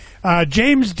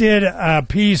James did a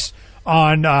piece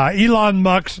on Elon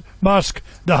Musk,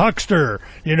 the huckster.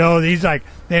 You know, he's like,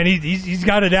 man, he's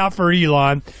got it out for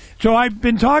Elon. So I've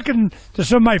been talking to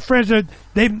some of my friends that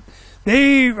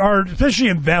they are, especially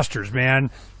investors,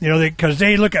 man. You know, because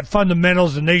they look at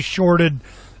fundamentals and they shorted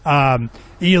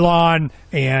Elon,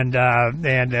 and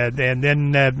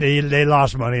then they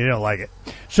lost money. They don't like it.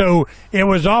 So it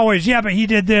was always, yeah, but he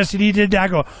did this and he did that. I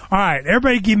go, all right,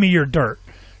 everybody, give me your dirt.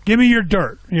 Give me your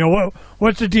dirt. You know,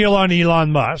 what's the deal on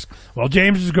Elon Musk? Well,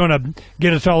 James is going to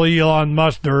get us all Elon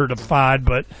Musk dirtified,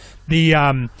 but the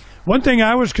one thing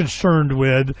I was concerned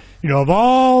with, you know, of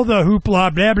all the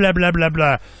hoopla, blah, blah, blah, blah,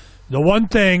 blah, the one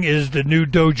thing is the new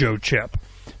Dojo chip.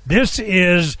 This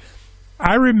is,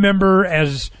 I remember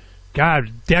as, God,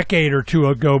 a decade or two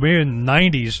ago, maybe in the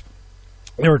 90s,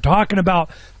 they were talking about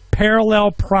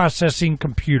parallel processing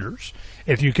computers.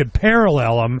 If you could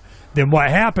parallel them, then what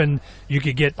happened, you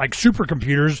could get like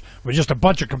supercomputers with just a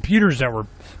bunch of computers that were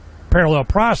parallel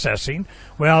processing.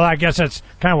 Well, I guess that's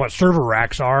kind of what server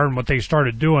racks are and what they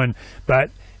started doing,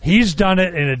 but he's done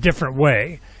it in a different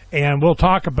way, and we'll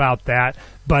talk about that.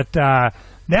 But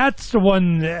that's the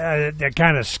one that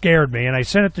kind of scared me, and I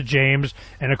sent it to James,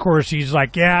 and of course he's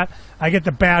like, yeah, I get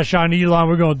the bash on Elon,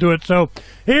 we're going to do it. So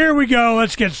here we go,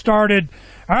 let's get started.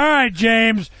 All right,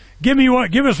 James, give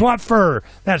us what for?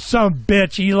 That son of a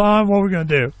bitch, Elon, what are we going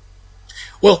to do?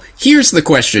 Well, here's the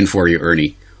question for you,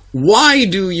 Ernie. Why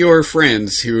do your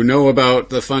friends who know about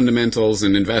the fundamentals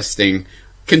and investing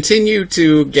continue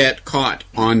to get caught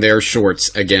on their shorts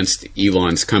against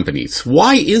Elon's companies?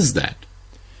 Why is that?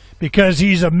 Because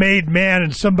he's a made man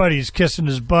and somebody's kissing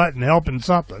his butt and helping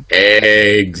something.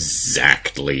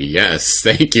 Exactly. Yes.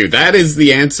 Thank you. That is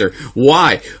the answer.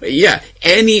 Why? Yeah.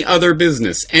 Any other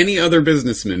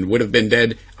businessman would have been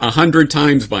dead 100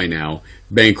 times by now,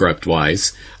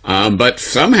 bankrupt-wise. But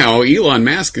somehow Elon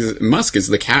Musk is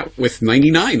the cat with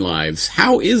 99 lives.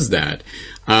 How is that?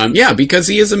 Yeah, because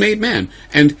he is a made man.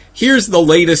 And here's the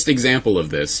latest example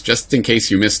of this, just in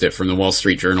case you missed it from the Wall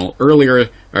Street Journal earlier,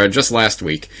 or just last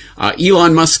week.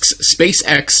 Elon Musk's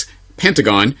SpaceX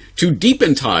Pentagon to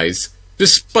deepen ties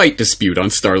despite dispute on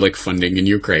Starlink funding in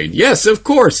Ukraine. Yes, of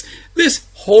course. This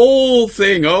whole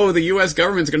thing, the U.S.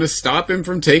 government's going to stop him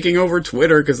from taking over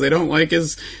Twitter because they don't like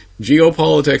his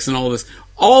geopolitics and all this.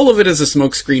 All of it is a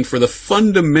smokescreen for the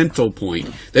fundamental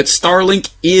point that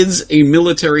Starlink is a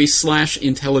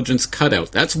military/intelligence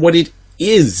cutout. That's what it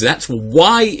is. That's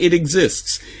why it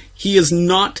exists. He is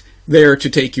not there to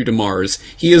take you to Mars.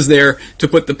 He is there to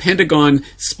put the Pentagon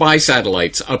spy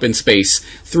satellites up in space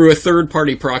through a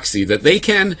third-party proxy that they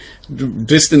can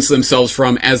distance themselves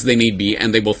from as they need be,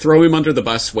 and they will throw him under the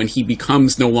bus when he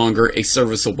becomes no longer a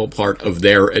serviceable part of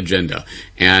their agenda.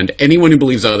 And anyone who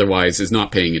believes otherwise is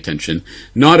not paying attention.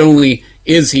 Not only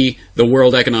is he the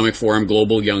World Economic Forum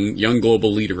global young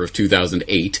global leader of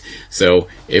 2008, so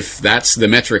if that's the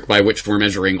metric by which we're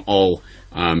measuring all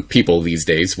people these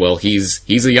days, well, he's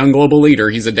a young global leader,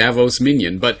 he's a Davos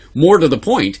minion, but more to the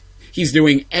point, he's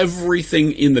doing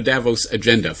everything in the Davos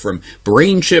agenda, from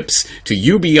brain chips to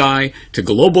UBI to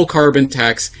global carbon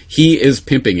tax. He is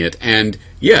pimping it, and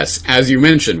yes, as you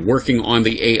mentioned, working on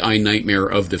the AI nightmare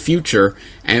of the future.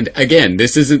 And again,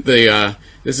 this isn't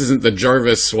the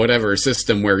Jarvis whatever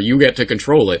system where you get to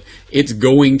control it. It's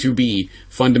going to be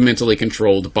fundamentally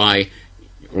controlled by,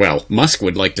 well, Musk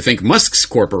would like to think Musk's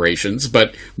corporations,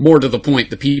 but more to the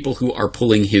point, the people who are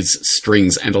pulling his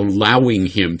strings and allowing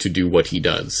him to do what he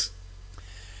does.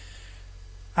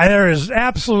 There is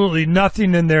absolutely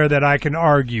nothing in there that I can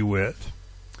argue with.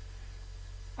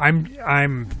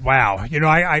 I'm wow. You know,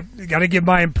 I got to give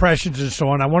my impressions and so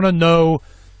on. I want to know,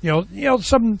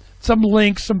 some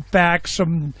links, some facts,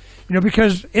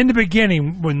 because in the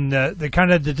beginning when the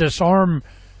kind of to disarm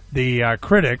the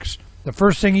critics, the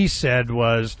first thing he said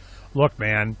was, look,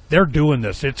 man, they're doing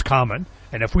this. It's coming.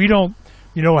 And if we don't,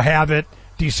 have it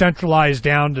decentralized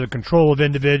down to the control of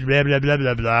individuals, blah, blah, blah,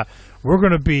 blah, blah, we're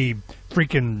going to be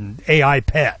freaking AI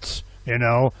pets,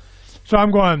 So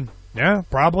I'm going, yeah,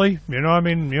 probably.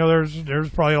 There's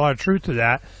probably a lot of truth to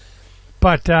that.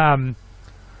 But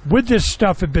would this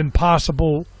stuff have been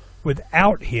possible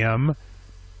without him?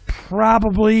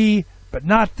 Probably, but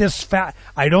not this fast.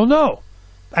 I don't know.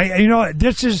 I had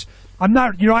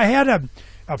a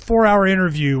 4-hour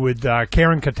interview with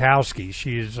Karen Katowski.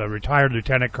 She's a retired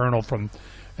lieutenant colonel from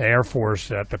the Air Force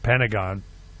at the Pentagon.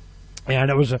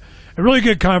 And it was a really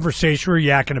good conversation. We were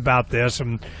yakking about this,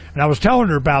 and I was telling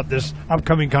her about this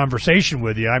upcoming conversation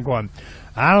with you. I'm going,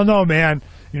 I don't know, man.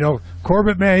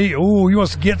 Corbett, man, he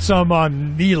wants to get some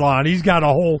on Elon. He's got a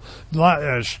whole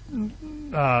list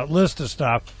of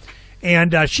stuff.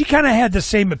 And she kind of had the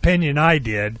same opinion I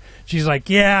did. She's like,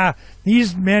 yeah,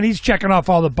 he's checking off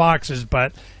all the boxes,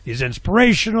 but he's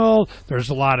inspirational. There's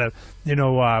a lot of,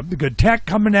 good tech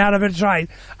coming out of it. So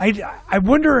I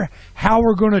wonder how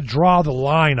we're going to draw the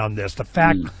line on this. The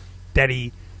fact that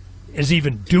he is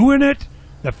even doing it,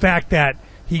 the fact that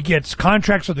he gets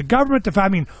contracts with the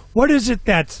government. What is it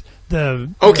that's the...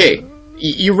 Okay,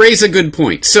 you raise a good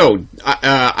point. So,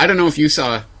 I don't know if you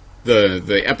saw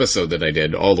the episode that I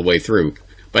did all the way through,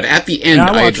 but at the end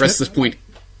I addressed this point.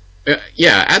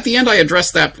 At the end I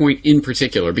addressed that point in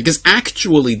particular, because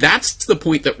actually that's the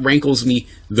point that rankles me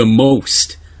the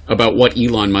most about what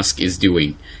Elon Musk is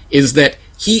doing, is that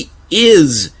he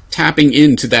is tapping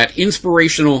into that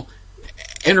inspirational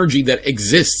energy that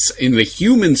exists in the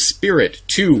human spirit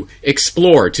to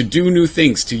explore, to do new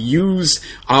things, to use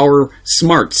our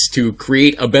smarts to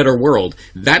create a better world.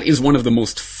 That is one of the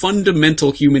most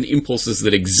fundamental human impulses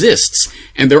that exists.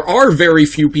 And there are very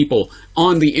few people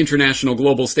on the international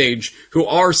global stage who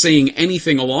are saying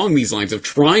anything along these lines of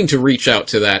trying to reach out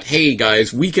to that. Hey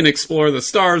guys, we can explore the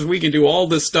stars, we can do all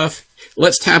this stuff.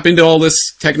 Let's tap into all this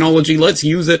technology. Let's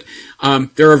use it.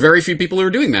 There are very few people who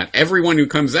are doing that. Everyone who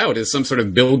comes out is some sort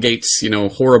of Bill Gates,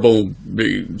 horrible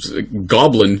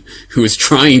goblin who is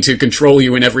trying to control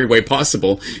you in every way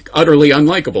possible, utterly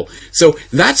unlikable. So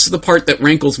that's the part that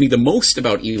rankles me the most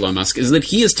about Elon Musk, is that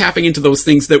he is tapping into those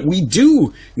things that we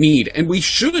do need and we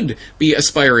should be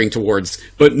aspiring towards,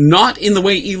 but not in the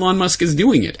way Elon Musk is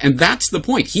doing it. And that's the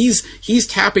point. He's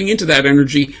tapping into that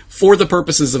energy for the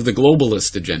purposes of the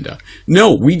globalist agenda.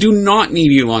 No, we do not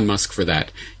need Elon Musk for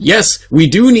that. Yes, we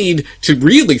do need to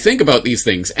really think about these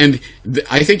things. And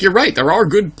I think you're right. There are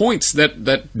good points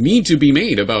that need to be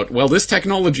made about, well, this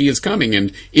technology is coming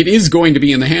and it is going to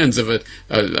be in the hands of a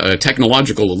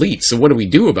technological elite. So what do we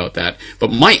do about that?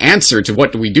 But my answer to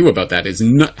what do we do about that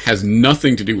has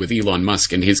nothing to do with Elon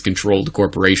Musk and his controlled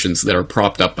corporations that are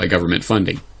propped up by government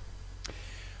funding.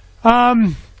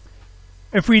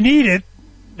 If we need it,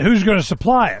 who's going to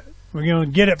supply it? We're going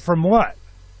to get it from what?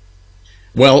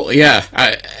 Well, yeah.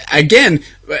 I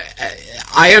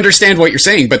understand what you're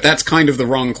saying, but that's kind of the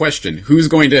wrong question. Who's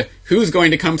going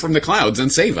to come from the clouds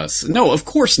and save us? No, of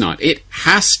course not. It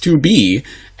has to be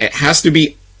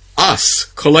us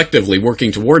collectively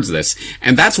working towards this,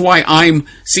 and that's why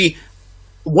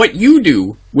what you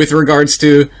do with regards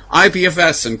to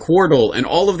IPFS and Quordle and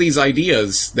all of these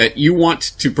ideas that you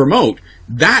want to promote.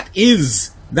 That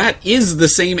is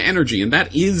the same energy, and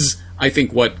that is, I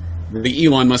think, what the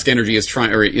Elon Musk energy is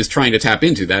trying to tap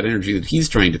into, that energy that he's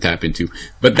trying to tap into.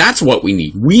 But that's what we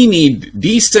need. We need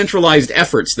decentralized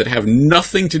efforts that have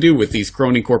nothing to do with these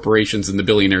crony corporations and the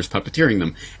billionaires puppeteering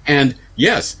them. And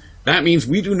yes, that means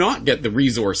we do not get the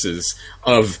resources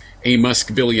of a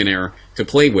Musk billionaire to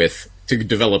play with to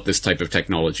develop this type of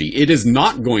technology. It is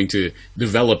not going to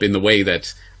develop in the way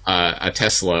that a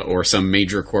Tesla or some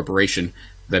major corporation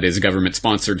that is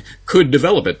government-sponsored could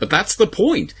develop it. But that's the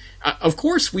point. Of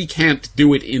course we can't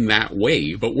do it in that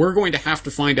way, but we're going to have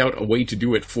to find out a way to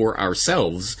do it for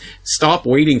ourselves. Stop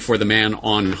waiting for the man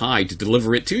on high to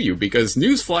deliver it to you, because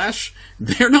newsflash,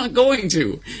 they're not going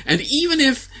to. And even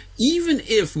if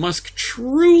Musk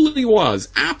truly was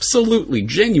absolutely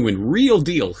genuine, real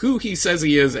deal, who he says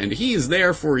he is, and he is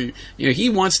there for, he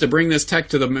wants to bring this tech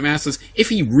to the masses, if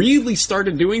he really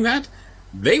started doing that,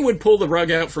 they would pull the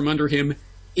rug out from under him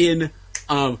in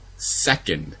a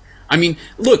second. I mean,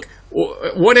 look,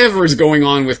 whatever is going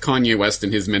on with Kanye West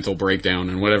and his mental breakdown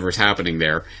and whatever's happening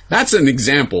there, that's an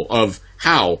example of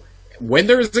how, when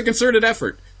there's a concerted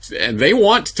effort and they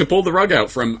want to pull the rug out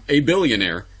from a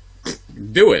billionaire,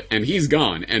 do it, and he's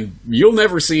gone, and you'll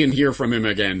never see and hear from him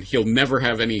again. He'll never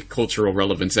have any cultural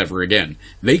relevance ever again.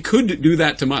 They could do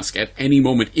that to Musk at any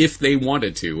moment if they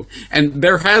wanted to, and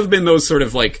there have been those sort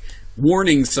of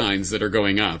warning signs that are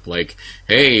going up, like,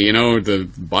 hey, the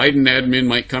Biden admin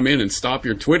might come in and stop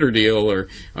your Twitter deal, or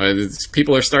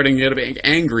people are starting to get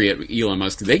angry at Elon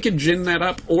Musk. They could gin that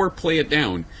up or play it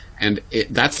down, and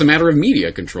that's a matter of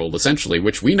media control, essentially,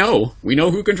 which we know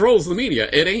who controls the media.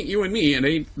 It ain't you and me, and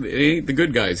it ain't the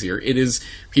good guys here. It is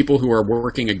people who are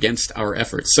working against our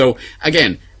efforts. So,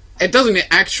 again, it doesn't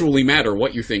actually matter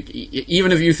what you think,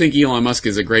 even if you think Elon Musk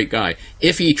is a great guy.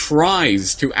 If he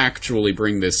tries to actually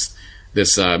bring this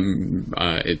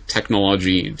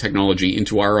technology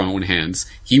into our own hands,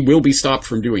 he will be stopped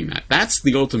from doing that. That's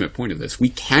the ultimate point of this. We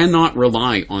cannot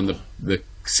rely on the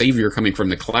savior coming from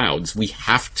the clouds. We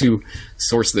have to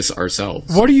source this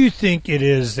ourselves. What do you think it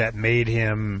is that made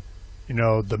him,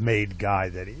 the made guy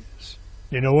that he is?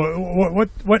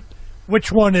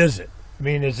 Which one is it? I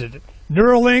mean, is it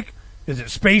Neuralink? Is it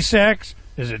SpaceX?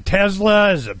 Is it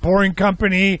Tesla? Is it Boring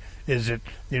Company? Is it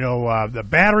the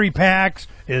battery packs?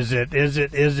 Is it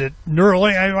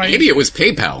Neuralink? Maybe it was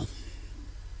PayPal.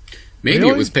 Maybe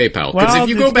Really? it was PayPal. Well, if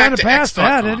you go back to past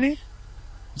that, X.com, didn't he?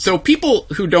 so people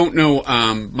who don't know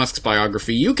Musk's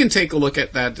biography, you can take a look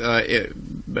at that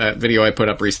that video I put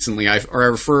up recently. I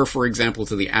refer, for example,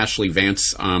 to the Ashley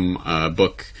Vance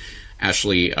book.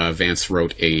 Ashley Vance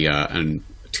wrote a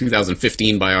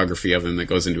 2015 biography of him that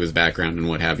goes into his background and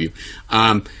what have you.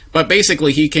 But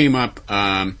basically, he came up.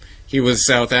 He was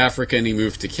South African. He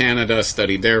moved to Canada,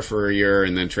 studied there for a year,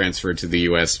 and then transferred to the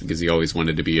U.S. because he always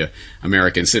wanted to be an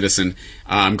American citizen.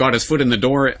 Got his foot in the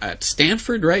door at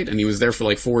Stanford, right? And he was there for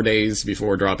like 4 days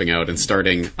before dropping out and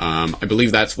starting. I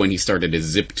believe that's when he started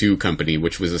his Zip2 company,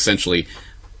 which was essentially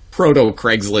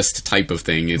proto-Craigslist type of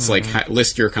thing. It's like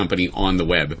list your company on the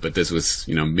web, but this was,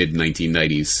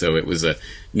 mid-1990s, so it was a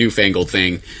newfangled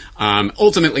thing.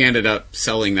 Ultimately ended up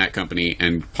selling that company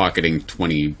and pocketing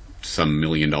 $20-some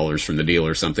million from the deal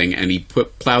or something, and he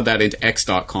plowed that into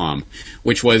X.com,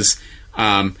 which was,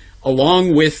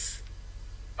 along with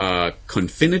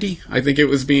Confinity, I think it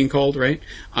was being called, right?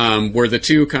 Were the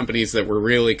two companies that were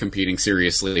really competing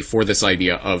seriously for this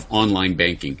idea of online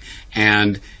banking.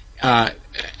 And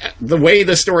the way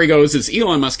the story goes is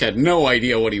Elon Musk had no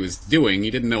idea what he was doing.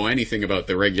 He didn't know anything about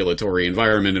the regulatory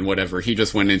environment and whatever. He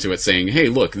just went into it saying, hey,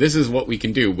 look, this is what we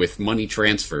can do with money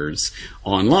transfers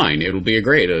online. It'll be a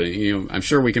great, I'm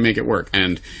sure we can make it work.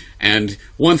 And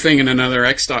one thing and another,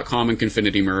 X.com and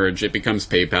Confinity merge. It becomes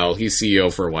PayPal. He's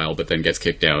CEO for a while, but then gets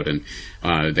kicked out, and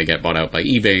they get bought out by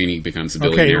eBay, and he becomes a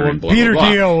billionaire. And blah, Peter blah,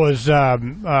 blah. Thiel was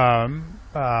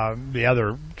the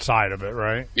other side of it,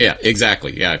 right? Yeah,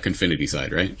 exactly. Yeah, Confinity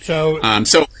side, right? So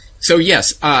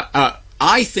yes,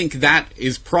 I think that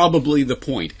is probably the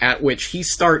point at which he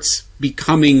starts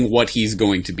becoming what he's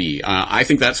going to be. I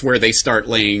think that's where they start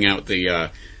laying out the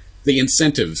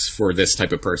incentives for this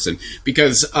type of person,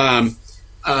 because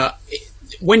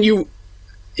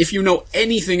if you know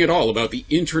anything at all about the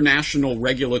international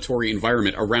regulatory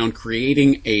environment around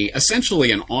creating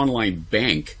essentially an online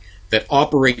bank that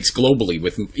operates globally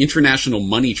with international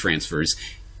money transfers,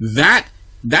 that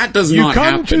does not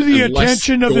happen. You come to the unless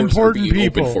attention of doors are important being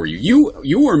people. opened for you.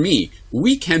 You or me,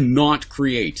 we cannot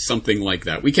create something like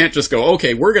that. We can't just go,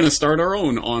 okay, we're going to start our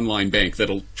own online bank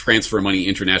that'll transfer money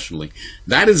internationally.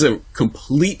 That is a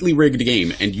completely rigged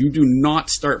game, and you do not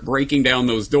start breaking down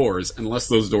those doors unless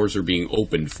those doors are being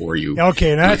opened for you.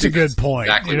 Okay, that's a good point.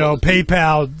 Exactly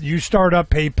PayPal, you start up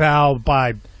PayPal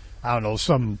by, I don't know,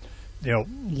 some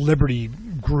Liberty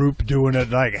group doing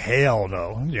it like hell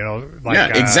no,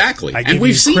 exactly. And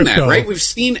we've seen that, right? We've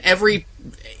seen every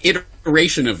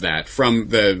iteration of that, from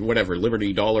the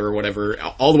Liberty Dollar or whatever,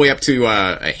 all the way up to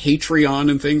a Hatreon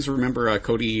and things. Remember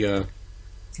Cody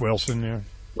Wilson? Yeah,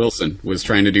 Wilson was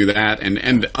trying to do that,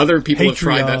 and other people have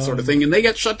tried that sort of thing, and they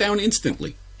get shut down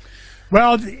instantly.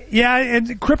 Well, yeah,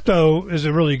 and crypto is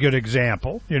a really good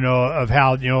example, of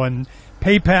how and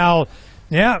PayPal.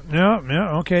 Yeah,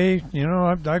 okay.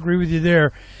 I agree with you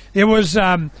there. It was,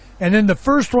 and then the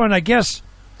first one, I guess,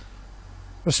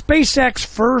 was SpaceX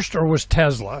first or was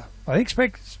Tesla? I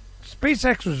think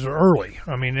SpaceX was early.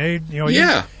 I mean, I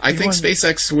think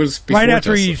SpaceX was before right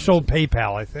after Tesla. he sold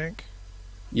PayPal, I think.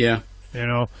 Yeah.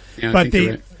 Yeah, I think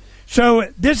you're right. So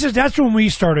that's when we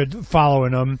started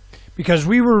following them, because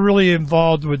we were really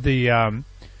involved with the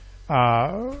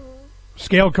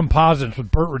Scale Composites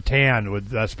with Burt Rutan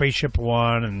with Spaceship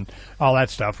One and all that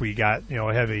stuff. We got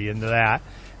heavy into that,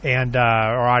 and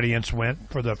our audience went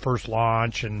for the first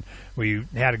launch, and we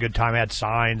had a good time. Had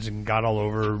signs and got all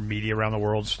over media around the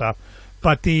world stuff.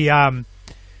 But the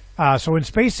so when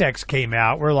SpaceX came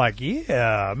out, we're like,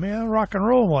 yeah, man, rock and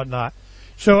roll and whatnot.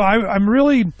 So I'm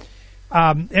really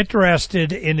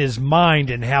interested in his mind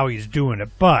and how he's doing it.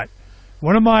 But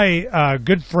one of my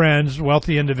good friends,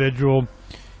 wealthy individual.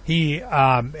 He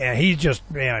just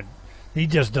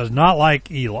does not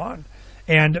like Elon,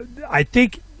 and I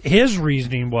think his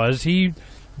reasoning was he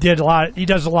does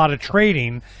a lot of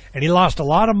trading, and he lost a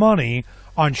lot of money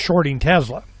on shorting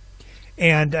Tesla.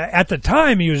 And at the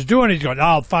time he was doing it, he's going,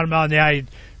 oh, fundamental,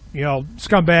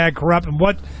 scumbag, corrupt,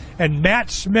 and Matt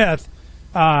Smith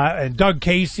and Doug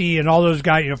Casey and all those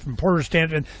guys, from Porter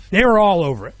Stanton, they were all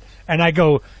over it. And I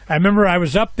remember I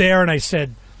was up there and I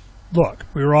said, look,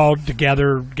 we were all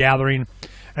together gathering,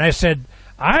 and I said,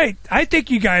 I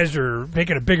think you guys are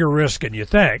taking a bigger risk than you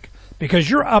think, because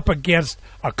you're up against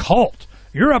a cult.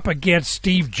 You're up against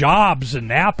Steve Jobs and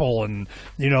Apple and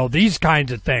these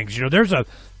kinds of things. There's a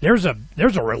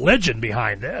religion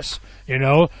behind this.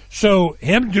 So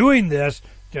him doing this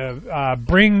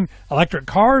bring electric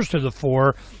cars to the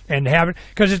fore and have it,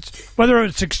 because it's whether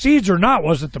it succeeds or not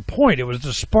wasn't the point. It was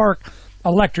to spark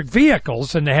electric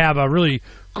vehicles and to have a really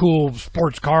cool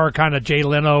sports car, kind of Jay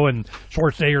Leno and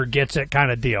Schwarzenegger gets it kind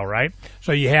of deal, right?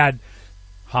 So you had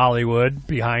Hollywood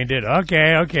behind it.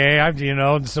 Okay,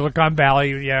 Silicon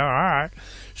Valley, yeah, all right.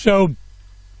 So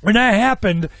when that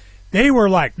happened, they were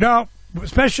like, no,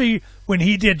 especially when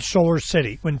he did Solar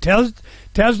City. When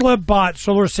Tesla bought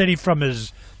Solar City from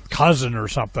his cousin or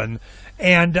something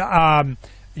and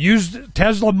used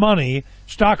Tesla money,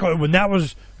 stock, when that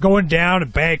was going down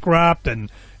and bankrupt and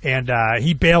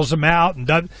he bails them out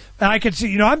and I could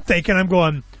see, I'm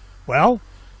going, well,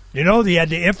 they had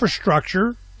the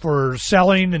infrastructure for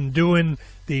selling and doing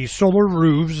the solar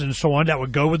roofs and so on that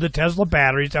would go with the Tesla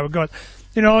batteries that would go,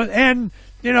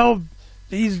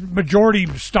 he's majority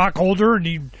stockholder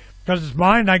and because it's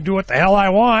mine, I can do what the hell I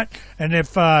want. And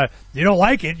if you don't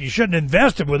like it, you shouldn't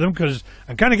invest it with him because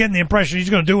I'm kind of getting the impression he's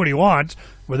going to do what he wants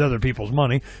with other people's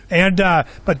money. And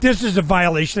but this is a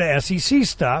violation of SEC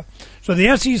stuff. So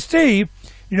the SEC,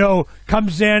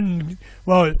 comes in.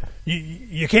 Well,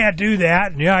 you can't do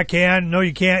that. Yeah, I can. No,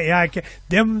 you can't. Yeah, I can.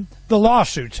 Then the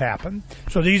lawsuits happen.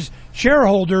 So these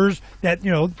shareholders that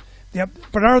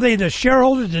but are they the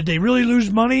shareholders? Did they really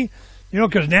lose money?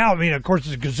 Because now, of course,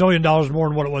 it's $1 gazillion more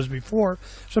than what it was before.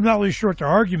 So I'm not really sure what their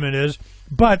argument is.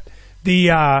 But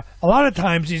a lot of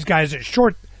times these guys that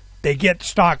short, they get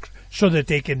stock so that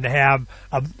they can have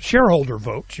shareholder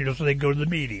votes, so they go to the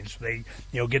meetings, so they,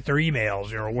 get their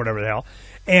emails, or whatever the hell.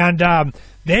 And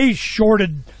they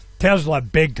shorted Tesla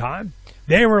big time.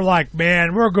 They were like,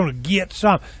 man, we're going to get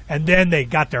some. And then they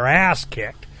got their ass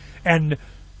kicked. And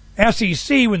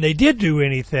SEC, when they did do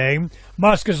anything,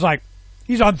 Musk is like,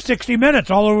 he's on 60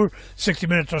 Minutes all over, 60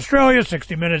 Minutes Australia,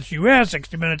 60 Minutes U.S.,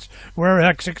 60 Minutes, wherever the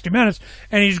heck 60 Minutes.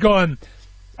 And he's going,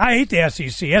 I hate the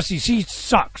SEC. SEC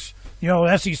sucks.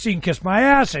 SEC can kiss my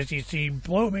ass. SEC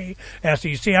blow me.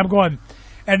 SEC, I'm going.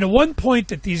 And the one point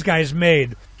that these guys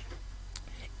made,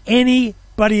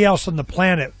 anybody else on the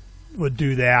planet would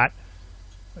do that.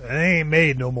 They ain't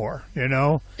made no more,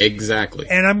 Exactly.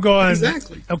 And I'm going,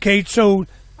 exactly. Okay, so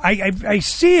I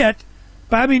see it,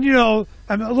 but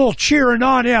I'm a little cheering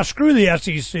on, yeah, screw the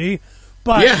SEC.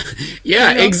 But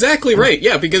yeah, exactly right.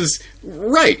 Yeah, because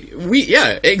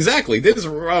exactly. This is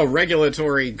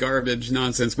regulatory garbage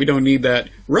nonsense. We don't need that.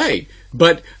 Right.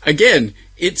 But again,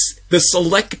 it's the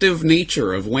selective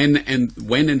nature of when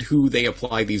and who they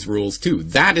apply these rules to.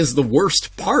 That is the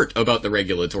worst part about the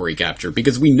regulatory capture,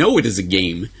 because we know it is a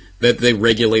game that the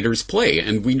regulators play,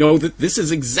 and we know that this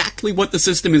is exactly what the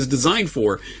system is designed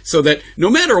for, so that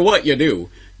no matter what you do,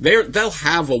 they'll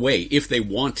have a way, if they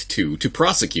want to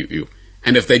prosecute you.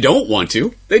 And if they don't want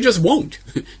to, they just won't.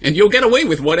 And you'll get away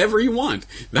with whatever you want.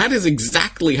 That is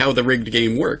exactly how the rigged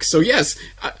game works. So yes,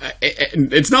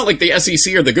 it's not like the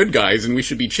SEC are the good guys and we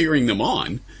should be cheering them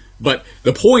on. But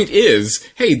the point is,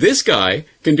 hey, this guy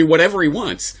can do whatever he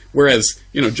wants, whereas,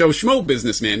 Joe Schmo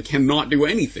businessman cannot do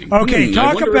anything. Okay,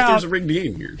 I wonder if there's a rigged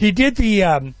game here. He did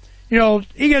the,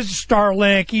 he gets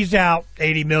Starlink. He's out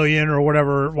 $80 million or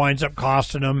whatever it winds up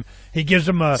costing him. He gives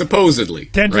them supposedly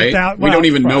tens right? of thousands. We don't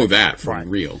even know that for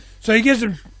real. So he gives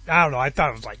them, I don't know, I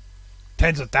thought it was like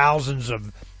tens of thousands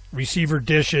of receiver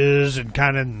dishes and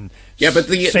kind of but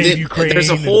Ukraine. There's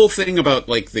a whole thing about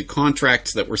like the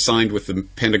contracts that were signed with the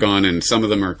Pentagon, and some of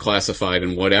them are classified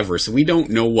and whatever. So we don't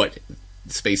know what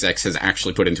SpaceX has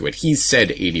actually put into it. He's said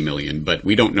 $80 million, but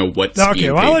we don't know what's being paid.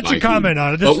 I'll let you comment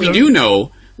on it. But we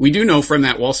do know from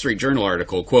that Wall Street Journal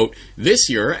article, quote, this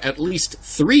year, at least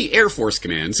 3 Air Force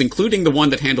commands, including the one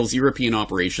that handles European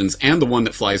operations and the one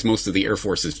that flies most of the Air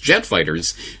Force's jet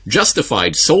fighters,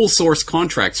 justified sole source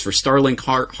contracts for Starlink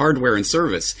hardware and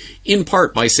service, in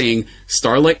part by saying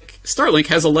Starlink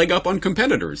has a leg up on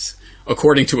competitors.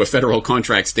 According to a federal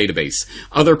contracts database,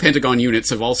 other Pentagon units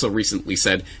have also recently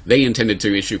said they intended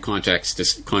to issue contracts to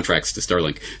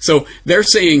Starlink. So they're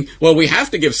saying, well, we have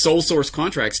to give sole source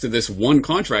contracts to this one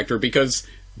contractor because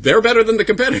they're better than the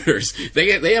competitors.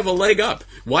 They have a leg up.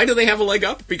 Why do they have a leg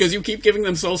up? Because you keep giving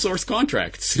them sole source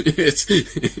contracts.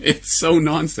 It's so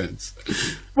nonsense.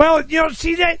 Well,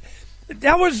 see that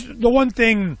was the one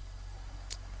thing.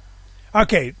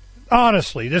 Okay,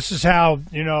 honestly, this is how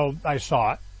I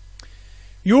saw it.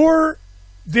 Your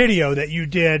video that you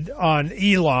did on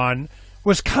Elon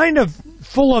was kind of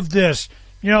full of this,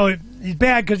 he's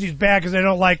bad because they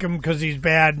don't like him because he's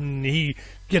bad and he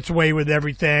gets away with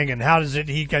everything, and how does it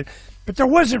but there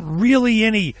wasn't really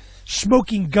any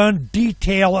smoking gun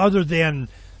detail other than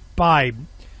by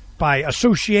by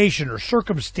association or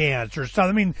circumstance or something.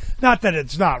 I mean, not that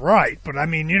it's not right, but I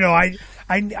mean,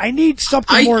 I need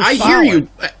something more solid. I hear you.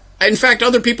 In fact,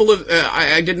 other people have.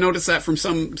 I did notice that from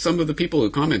some of the people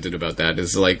who commented about that.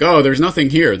 Is like, oh, there's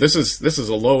nothing here. This is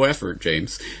a low effort,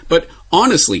 James. But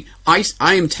honestly, I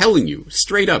am telling you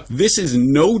straight up, this is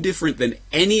no different than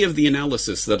any of the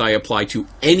analysis that I apply to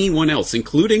anyone else,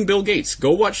 including Bill Gates. Go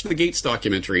watch the Gates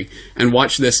documentary and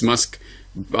watch this Musk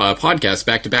podcast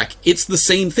back to back. It's the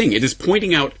same thing. It is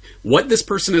pointing out what this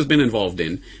person has been involved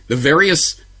in, the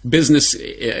various business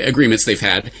agreements they've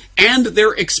had, and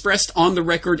their expressed on the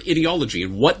record ideology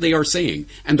and what they are saying,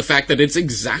 and the fact that it's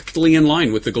exactly in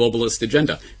line with the globalist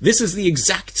agenda. This is the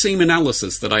exact same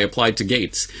analysis that I applied to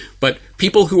Gates. But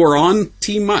people who are on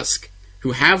Team Musk,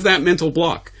 who have that mental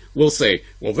block, will say,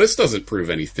 well, this doesn't prove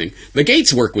anything. The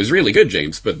Gates work was really good,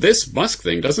 James, but this Musk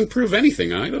thing doesn't prove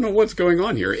anything. I don't know what's going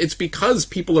on here. It's because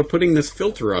people are putting this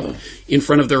filter up in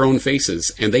front of their own faces,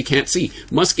 and they can't see.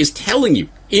 Musk is telling you,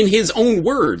 in his own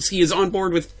words, he is on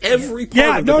board with every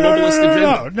part of the globalist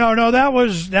agenda. No, that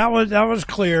was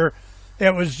clear.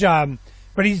 It was,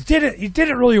 but he did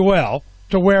it really well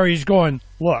to where he's going,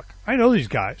 look, I know these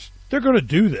guys. They're going to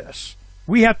do this.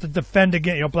 We have to defend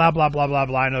again, blah, blah, blah, blah,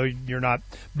 blah. I know you're not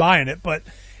buying it, but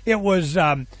it was,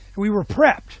 we were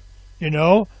prepped,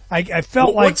 I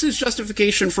felt like... What's his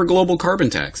justification for global carbon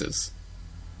taxes?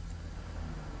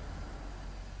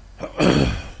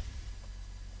 I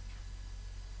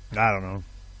don't know.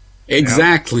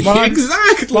 Exactly. Well,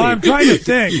 exactly. Well, I'm trying to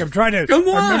think. Come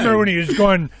on. I remember when he was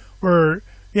going, we're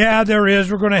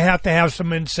going to have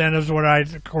some incentives, what I,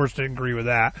 of course, didn't agree with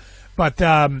that. But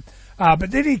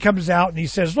then he comes out and he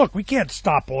says, look, we can't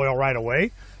stop oil right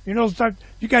away. You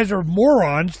guys are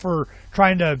morons for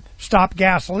trying to stop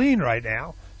gasoline right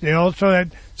now.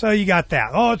 So you got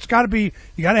that. Oh, it's got to be,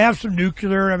 you got to have some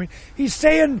nuclear. I mean, he's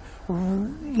saying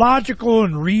logical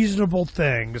and reasonable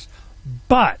things,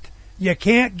 but you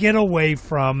can't get away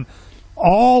from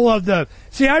all of the,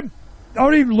 I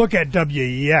don't even look at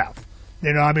WEF.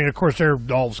 Of course, they're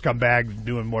all scumbags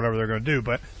doing whatever they're going to do,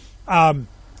 but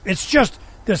it's just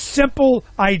the simple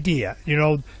idea,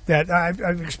 that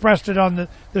I've expressed it on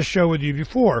the show with you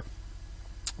before,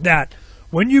 that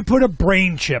when you put a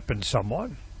brain chip in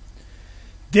someone,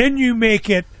 then you make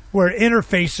it where it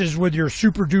interfaces with your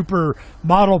super duper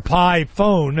Model Pi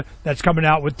phone that's coming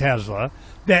out with Tesla,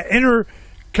 that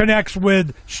interconnects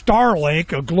with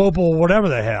Starlink, a global whatever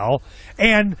the hell,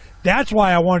 and that's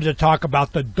why I wanted to talk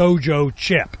about the Dojo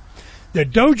chip. The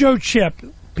Dojo chip,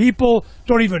 people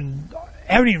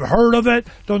haven't even heard of it,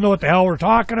 don't know what the hell we're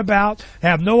talking about,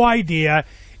 have no idea.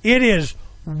 It is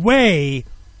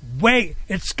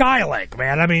it's Skylink,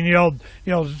 man. I mean,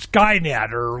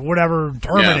 Skynet or whatever,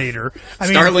 Terminator. Yeah. I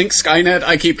mean, Starlink, Skynet,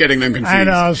 I keep getting them confused. I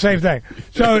know, same thing.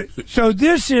 So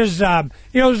this is,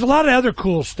 there's a lot of other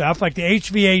cool stuff, like the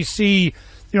HVAC,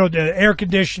 the air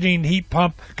conditioning, heat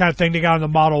pump kind of thing they got on the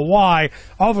Model Y.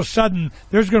 All of a sudden,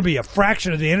 there's going to be a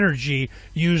fraction of the energy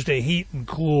used to heat and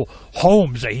cool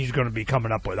homes that he's going to be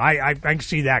coming up with. I can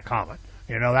see that coming.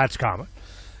 That's common.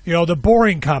 The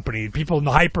Boring Company, people in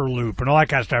the Hyperloop and all that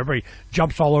kind of stuff. Everybody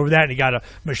jumps all over that, and you got a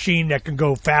machine that can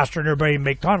go faster than everybody and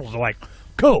make tunnels. They're like,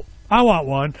 cool, I want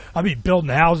one. I'll be building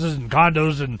houses and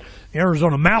condos in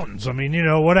Arizona mountains. I mean,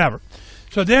 whatever.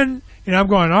 So then, I'm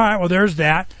going, all right, well, there's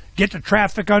that. Get the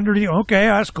traffic under you. Okay,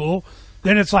 that's cool.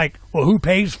 Then it's like, well, who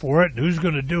pays for it and who's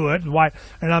going to do it and why?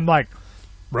 And I'm like,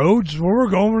 roads? Where we're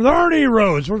going? There aren't any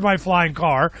roads. Where's my flying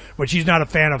car? Which he's not a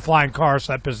fan of flying cars,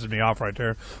 so that pisses me off right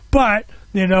there. But,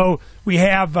 we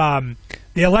have the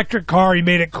electric car. He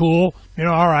made it cool.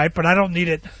 All right, but I don't need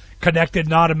it connected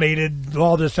and automated,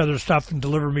 all this other stuff, and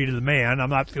deliver me to the man. I'm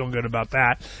not feeling good about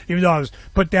that. Even though I was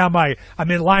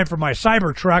I'm in line for my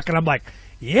Cybertruck, and I'm like,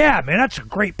 yeah, man, that's a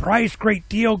great price, great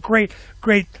deal, great,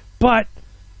 but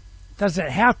does it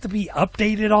have to be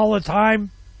updated all the time?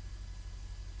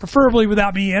 Preferably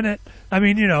without me in it. I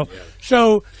mean,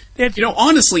 so it's...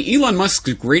 honestly, Elon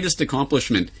Musk's greatest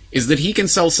accomplishment is that he can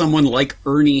sell someone like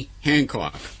Ernie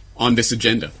Hancock on this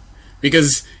agenda.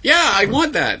 Because, I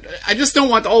want that. I just don't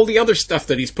want all the other stuff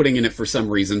that he's putting in it for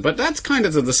some reason. But that's kind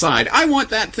of to the side. I want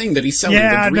that thing that he's selling.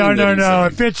 Yeah, no.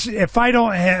 If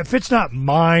it's not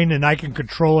mine and I can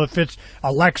control it, if it's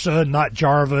Alexa and not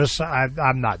Jarvis,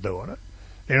 I'm not doing it.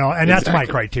 And that's my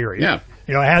criteria. Yeah.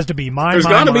 It has to be mine. There's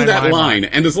got to be that mine, line.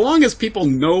 And as long as people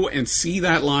know and see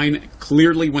that line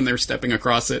clearly when they're stepping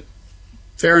across it,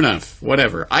 fair enough.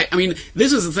 Whatever. I mean,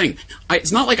 this is the thing.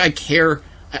 It's not like I care.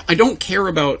 I don't care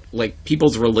about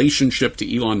people's relationship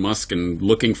to Elon Musk and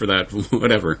looking for that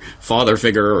whatever father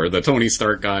figure or the Tony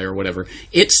Stark guy or whatever.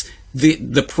 It's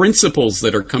the principles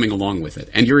that are coming along with it.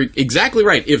 And you're exactly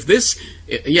right. If this,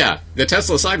 the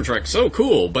Tesla Cybertruck, so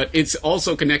cool, but it's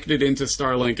also connected into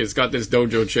Starlink. It's got this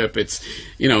Dojo chip. It's,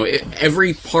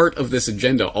 every part of this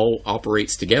agenda all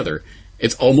operates together.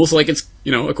 It's almost like it's,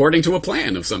 according to a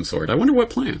plan of some sort. I wonder what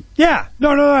plan. Yeah.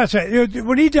 No, that's it.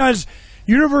 When he does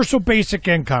universal basic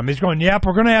income, he's going, yep,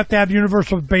 we're going to have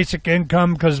universal basic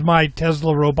income because my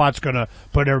Tesla robot's going to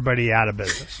put everybody out of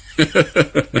business,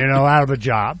 out of a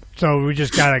job. So we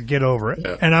just got to get over it.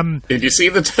 Yeah. Did you see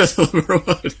the Tesla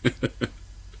robot?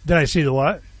 Did I see the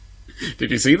what? Did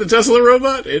you see the Tesla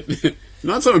robot? It's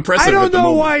not so impressive. I don't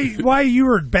know why you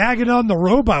were bagging on the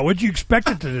robot. What'd you expect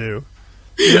it to do?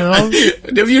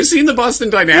 Have you seen the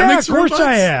Boston Dynamics? Yeah, of course robots?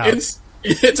 I have.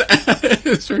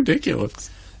 It's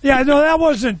ridiculous. Yeah, no, that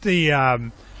wasn't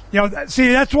the.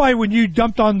 See, that's why when you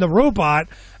dumped on the robot,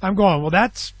 I'm going, well,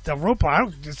 that's the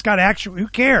robot. It's got action. Who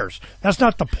cares? That's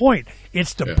not the point.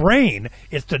 It's the brain.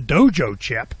 It's the Dojo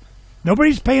chip.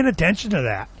 Nobody's paying attention to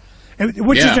that.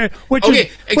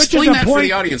 Explain that for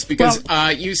the audience, because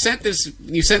you sent this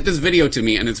video to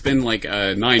me, and it's been like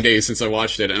 9 days since I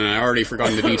watched it, and I already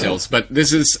forgotten the details. But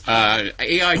this is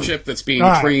AI chip that's being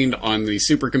trained on the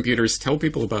supercomputers. Tell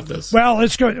people about this. Well,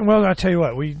 let's go. Well, I'll tell you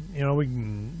what. We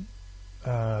can.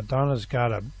 Donna's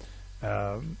got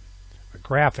a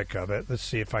graphic of it. Let's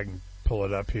see if I can pull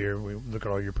it up here. We look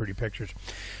at all your pretty pictures.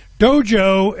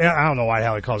 Dojo, I don't know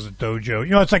how he calls it Dojo.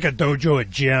 It's like a dojo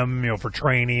at gym, for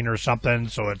training or something.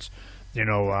 So it's,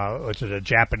 it's a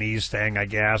Japanese thing, I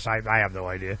guess. I have no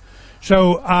idea.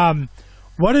 So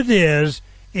what it is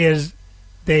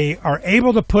they are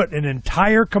able to put an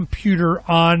entire computer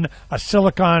on a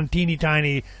silicon teeny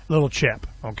tiny little chip,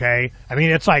 okay? I mean,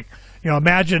 it's like,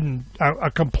 imagine a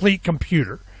complete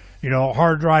computer,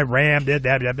 hard drive, RAM, blah,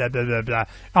 blah, blah, blah, blah, blah,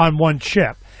 on one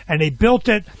chip. And they built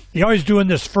it. They're always doing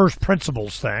this first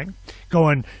principles thing,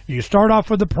 going, you start off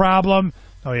with the problem.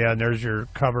 Oh, yeah, and there's your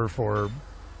cover for,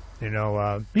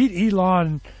 meet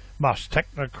Elon Musk,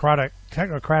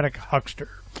 technocratic huckster.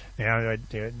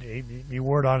 He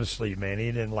wore it on his sleeve, man.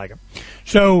 He didn't like him.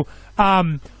 So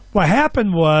what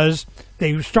happened was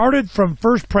they started from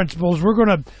first principles. We're going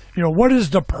to, what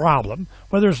is the problem?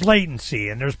 Well, there's latency,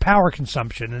 and there's power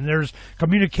consumption, and there's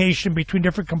communication between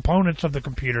different components of the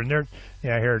computer. And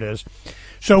here it is.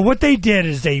 So what they did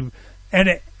is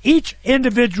each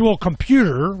individual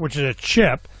computer, which is a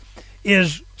chip,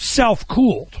 is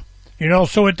self-cooled.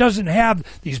 So it doesn't have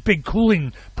these big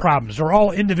cooling problems. They're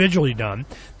all individually done.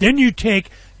 Then you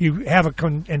have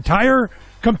an entire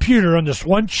computer on this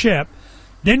one chip.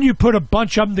 Then you put a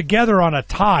bunch of them together on a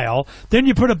tile. Then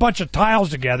you put a bunch of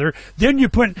tiles together.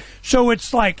 So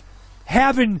it's like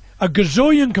having a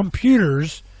gazillion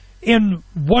computers in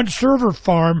one server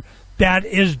farm that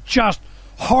is just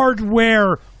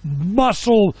hardware,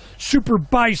 muscle, super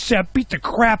bicep, beat the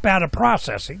crap out of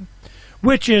processing,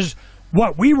 which is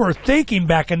what we were thinking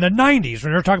back in the 90s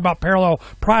when they were talking about parallel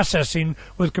processing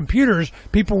with computers.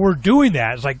 People were doing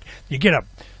that. It's like you get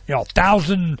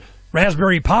 1,000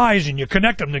 Raspberry Pis and you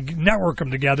connect them to network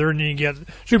them together, and then you get a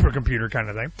supercomputer kind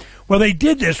of thing. Well, they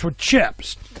did this with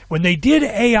chips. When they did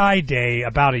AI Day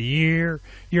about a year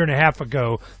and a half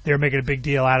ago, they were making a big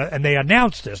deal out of it, and they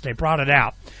announced this. They brought it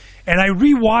out. And I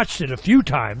rewatched it a few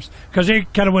times because they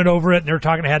kind of went over it, and they were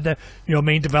talking. Had the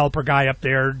main developer guy up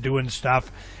there doing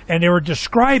stuff, and they were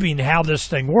describing how this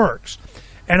thing works.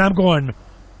 And I'm going,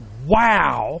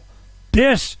 wow,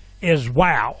 this is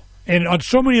wow, and on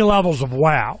so many levels of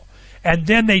wow. And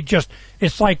then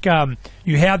it's like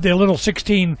you have the little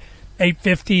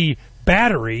 16850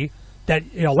 battery, that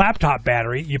laptop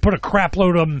battery. You put a crap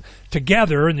load of them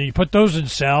together, and then you put those in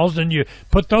cells, and you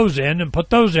put those in and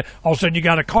put those in. All of a sudden you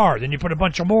got a car. Then you put a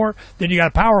bunch of more. Then you got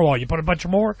a power wall. You put a bunch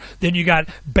of more. Then you got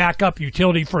backup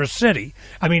utility for a city.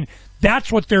 I mean,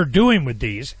 that's what they're doing with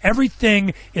these.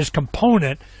 Everything is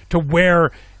component to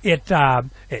where it's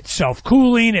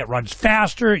self-cooling, it runs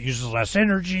faster, it uses less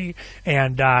energy,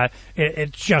 and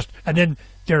it's just, and then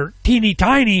they're teeny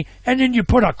tiny, and then you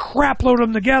put a crap load of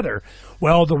them together.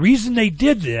 Well, the reason they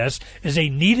did this is they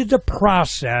needed to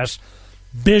process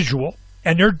visual,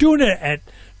 and they're doing it at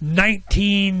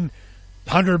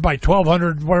 1900 by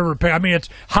 1200, whatever. I mean, it's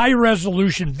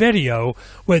high-resolution video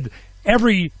with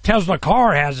every Tesla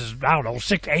car has,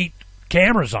 6, 8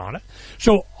 cameras on it.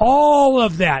 So all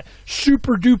of that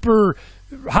super duper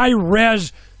high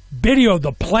res video of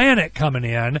the planet coming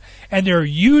in, and they're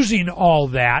using all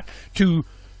that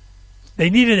they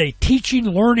needed a teaching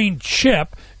learning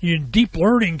chip, deep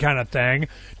learning kind of thing,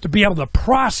 to be able to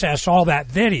process all that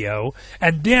video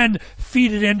and then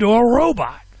feed it into a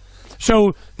robot.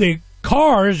 So the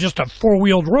car is just a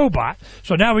four-wheeled robot.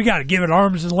 So now we got to give it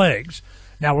arms and legs.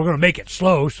 Now we're going to make it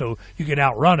slow so you can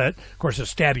outrun it. Of course, it'll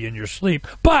stab you in your sleep,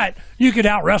 but you could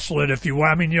out-wrestle it if you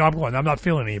want. I mean, I'm not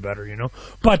feeling any better,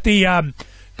 But the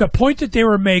point that they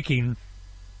were making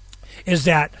is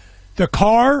that the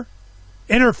car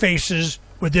interfaces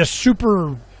with this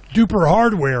super duper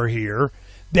hardware here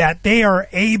that they are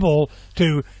able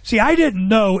to see. I didn't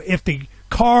know if the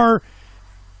car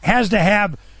has to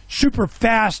have super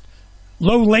fast,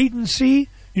 low latency,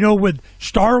 with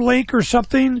Starlink or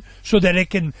something, so that it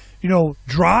can,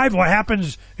 drive. What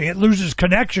happens? It loses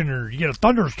connection, or you get a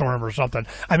thunderstorm or something.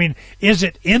 I mean, is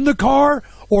it in the car,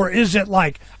 or is it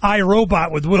like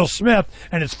iRobot with Will Smith,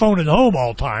 and it's phoning home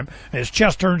all the time, and his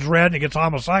chest turns red and it gets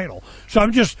homicidal? So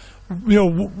I'm just,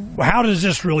 how does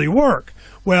this really work?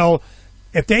 Well,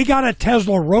 if they got a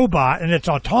Tesla robot and it's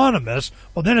autonomous,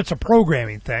 well, then it's a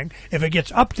programming thing. If it gets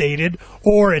updated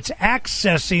or it's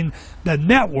accessing the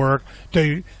network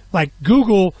to, like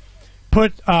Google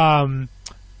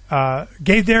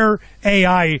gave their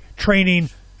AI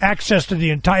training access to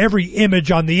the every image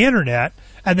on the internet,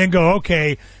 and then go,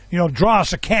 okay, draw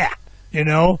us a cat,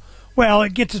 Well,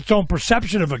 it gets its own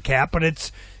perception of a cat, but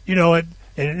it's,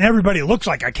 and everybody looks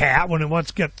like a cat when it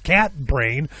wants to get cat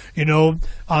brain,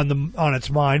 on its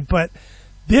mind. But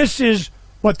this is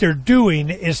what they're doing,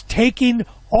 is taking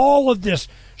all of this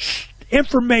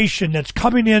information that's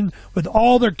coming in with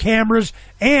all their cameras,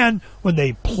 and when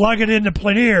they plug it into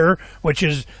Planier, which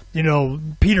is,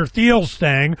 Peter Thiel's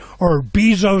thing, or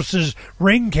Bezos's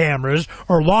Ring cameras,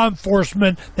 or law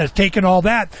enforcement that's taken all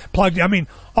that plugged. I mean,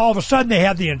 all of a sudden they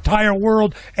have the entire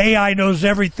world. AI knows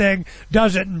everything,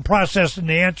 does it and process, and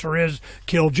the answer is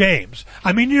kill James.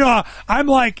 I mean, I'm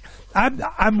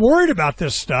worried about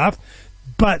this stuff,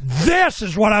 but this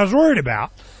is what I was worried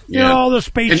about. All the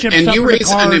spaceships. And you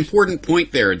raise an important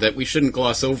point there that we shouldn't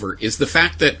gloss over, is the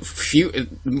fact that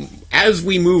as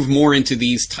we move more into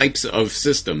these types of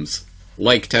systems,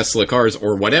 like Tesla cars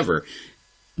or whatever,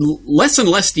 less and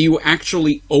less do you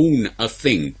actually own a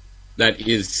thing that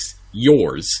is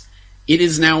yours. It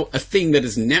is now a thing that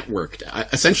is networked,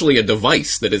 essentially a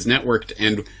device that is networked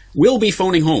and will be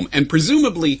phoning home, and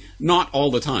presumably not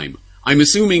all the time. I'm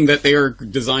assuming that they are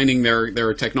designing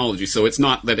their technology, so it's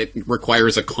not that it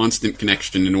requires a constant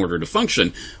connection in order to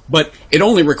function, but it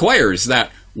only requires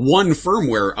that one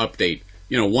firmware update,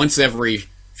 once every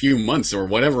few months or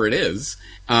whatever it is,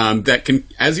 that can,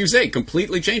 as you say,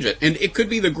 completely change it. And it could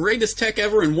be the greatest tech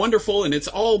ever and wonderful, and it's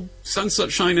all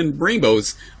sunshine and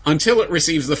rainbows until it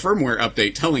receives the firmware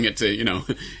update telling it to,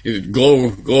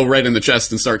 glow red in the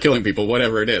chest and start killing people,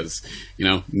 whatever it is.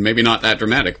 Maybe not that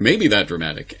dramatic, maybe that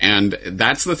dramatic. And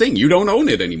that's the thing. You don't own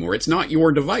it anymore. It's not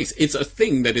your device. It's a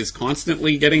thing that is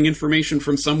constantly getting information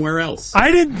from somewhere else.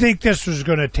 I didn't think this was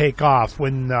going to take off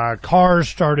when cars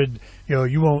started,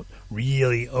 you won't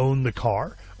really own the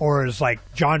car. Or it's like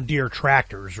John Deere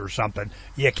tractors or something.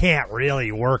 You can't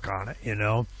really work on it,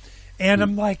 And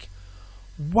I'm like,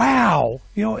 wow,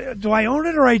 do I own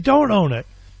it or I don't own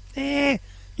it?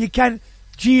 You can.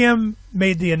 GM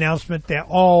made the announcement that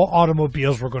all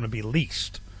automobiles were going to be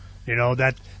leased.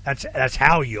 That's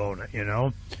how you own it,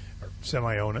 or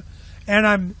semi-own it.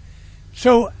 And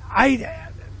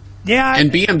yeah.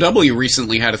 And BMW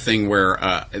recently had a thing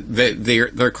where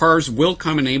their cars will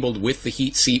come enabled with the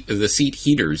seat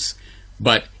heaters,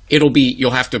 but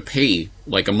you'll have to pay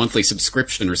like a monthly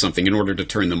subscription or something in order to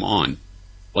turn them on.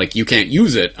 Like, you can't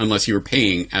use it unless you're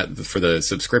paying for the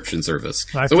subscription service.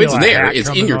 So it's there, it's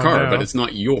in your car, but it's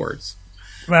not yours.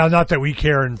 Well, not that we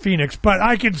care in Phoenix, but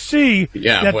I can see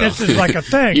this is like a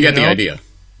thing. You get the idea.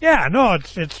 Yeah, no,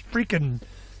 it's freaking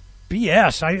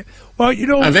BS.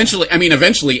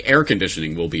 Eventually air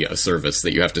conditioning will be a service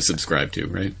that you have to subscribe to,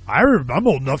 right? I'm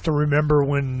old enough to remember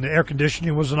when air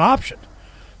conditioning was an option.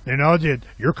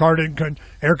 Your car didn't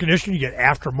air conditioning, you get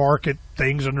aftermarket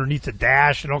things underneath the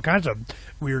dash and all kinds of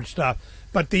weird stuff.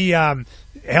 But the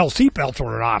seatbelts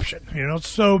were an option,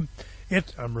 so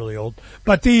I'm really old.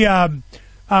 But when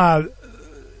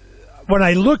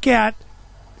I look at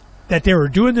that they were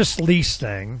doing this lease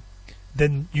thing,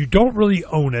 then you don't really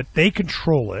own it. They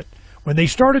control it. When they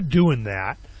started doing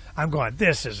that, I'm going,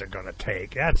 this isn't going to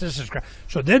take.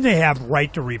 So then they have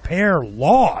right to repair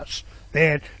laws.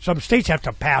 Some states have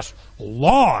to pass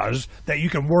laws that you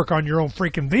can work on your own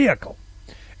freaking vehicle.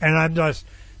 And I'm just,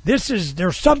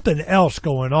 there's something else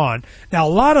going on. Now, a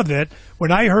lot of it,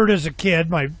 when I heard as a kid,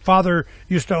 my father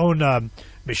used to own a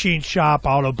machine shop,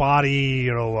 auto body,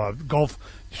 Gulf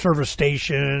service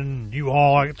station,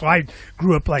 U-Haul. So I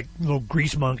grew up like a little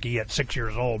grease monkey at 6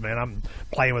 years old, man. I'm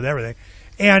playing with everything.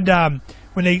 And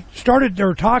when they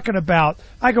were talking about,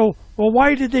 I go, well,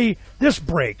 why did they this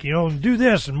break? And do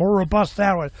this and more robust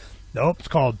that way. Nope, it's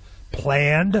called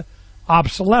planned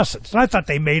obsolescence. And I thought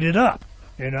they made it up.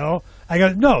 I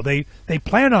go, no, they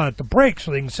plan on it to break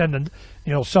so they can send and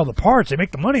sell the parts. They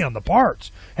make the money on the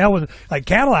parts. Hell, with like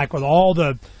Cadillac, with all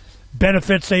the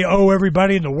benefits they owe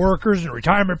everybody and the workers and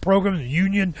retirement programs and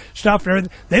union stuff and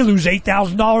everything, they lose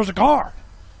 $8,000 a car.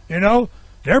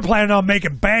 They're planning on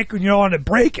making bank, on it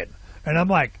breaking. And I'm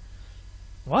like,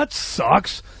 well, that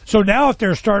sucks. So now if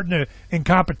they're starting to, in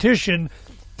competition,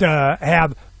 to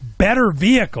have better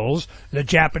vehicles, the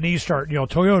Japanese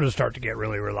Toyota start to get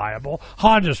really reliable,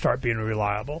 Honda start being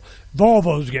reliable,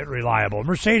 Volvos get reliable,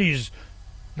 Mercedes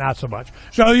not so much.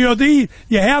 So you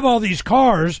have all these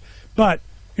cars, but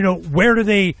where do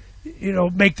they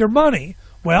make their money?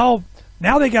 Well,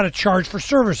 now they got to charge for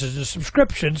services and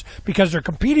subscriptions because they're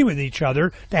competing with each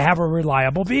other to have a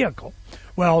reliable vehicle.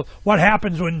 Well, what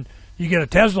happens when you get a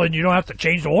Tesla and you don't have to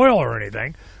change the oil or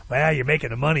anything? Well, you're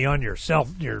making the money on your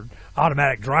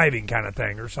automatic driving kind of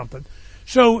thing or something.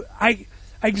 So I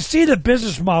can see the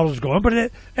business models going, but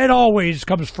it always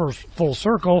comes full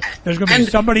circle. There's going to be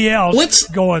somebody else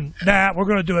going, nah, we're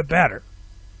going to do it better.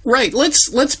 Right.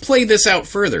 Let's play this out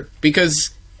further,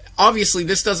 because obviously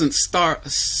this doesn't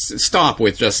stop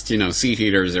with just, seat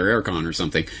heaters or aircon or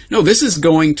something. No, this is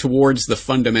going towards the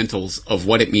fundamentals of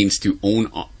what it means to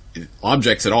own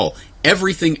objects at all.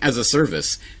 Everything as a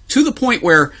service, to the point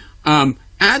where,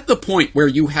 at the point where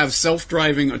you have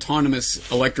self-driving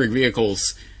autonomous electric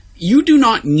vehicles, you do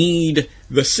not need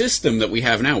the system that we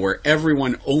have now where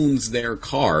everyone owns their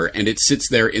car and it sits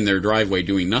there in their driveway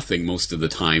doing nothing most of the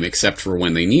time except for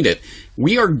when they need it.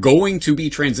 We are going to be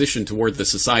transitioned toward the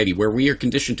society where we are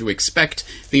conditioned to expect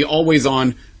the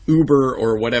always-on Uber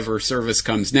or whatever service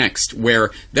comes next,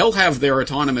 where they'll have their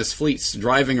autonomous fleets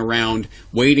driving around,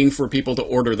 waiting for people to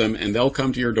order them, and they'll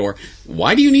come to your door.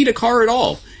 Why do you need a car at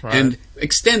all? Right. And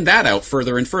extend that out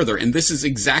further and further. And this is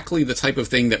exactly the type of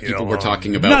thing that people were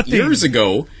talking about years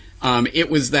ago.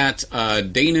 It was that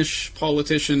Danish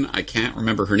politician, I can't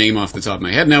remember her name off the top of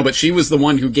my head now, but she was the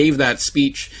one who gave that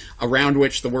speech around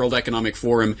which the World Economic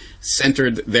Forum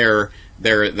centered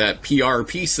that PR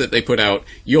piece that they put out,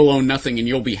 you'll own nothing and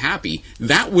you'll be happy.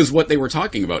 That was what they were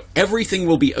talking about. Everything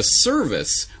will be a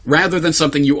service rather than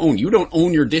something you own. You don't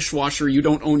own your dishwasher, you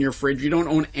don't own your fridge, you don't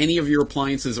own any of your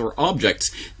appliances or objects.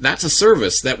 That's a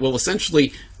service that will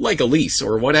essentially, like a lease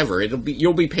or whatever,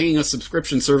 you'll be paying a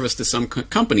subscription service to some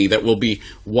company that will be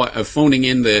phoning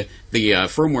in the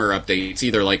firmware updates,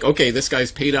 either like, okay, this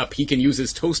guy's paid up, he can use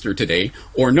his toaster today,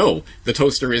 or no, the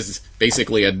toaster is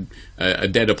basically a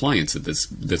dead appliance at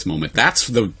this moment. That's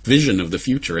the vision of the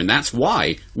future, and that's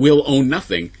why we'll own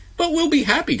nothing, but we'll be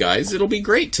happy, guys. It'll be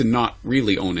great to not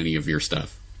really own any of your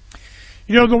stuff.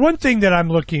 The one thing that I'm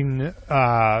looking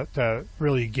to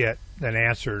really get an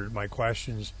answer to my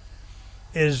questions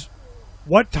is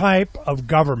what type of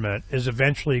government is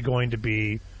eventually going to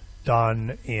be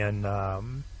done in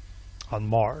on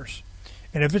Mars.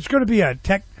 And if it's going to be a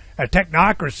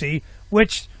technocracy,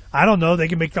 which, I don't know, they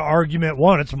can make the argument,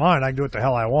 one, it's mine, I can do what the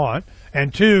hell I want,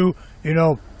 and two,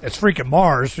 it's freaking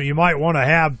Mars, so you might want to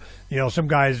have, some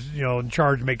guys, in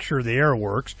charge, make sure the air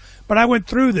works. But I went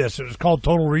through this. It was called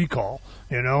Total Recall,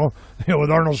 with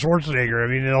Arnold Schwarzenegger.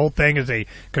 I mean, the whole thing is they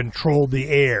controlled the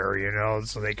air,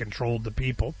 so they controlled the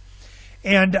people.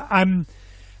 And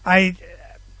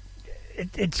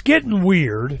it's getting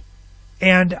weird,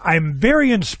 and I'm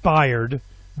very inspired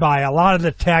by a lot of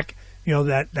the tech,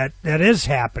 that is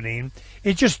happening.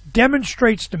 It just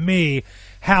demonstrates to me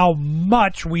how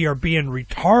much we are being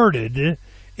retarded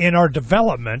in our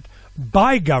development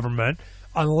by government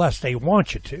unless they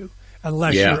want you to,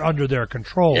 unless you're under their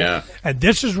control. Yeah. And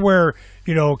this is where,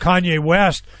 Kanye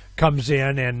West comes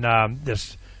in and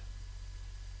this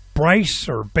Bryce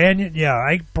or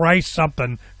Banyan, Bryce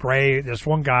something, Gray, this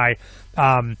one guy,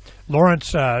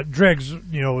 Lawrence Driggs,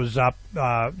 was up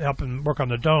helping work on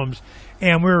the domes,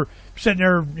 and we're sitting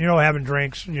there, having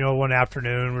drinks, one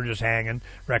afternoon, we're just hanging,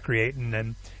 recreating,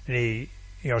 and he,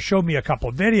 showed me a couple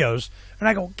of videos, and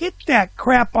I go, get that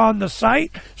crap on the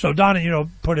site. So Donna,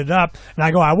 put it up, and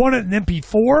I go, I want it in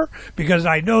MP4 because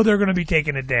I know they're going to be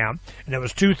taking it down. And it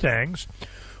was two things.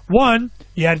 One,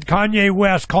 you had Kanye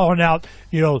West calling out,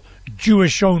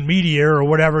 Jewish-owned media or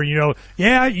whatever,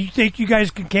 yeah, you think you guys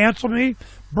can cancel me?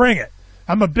 Bring it.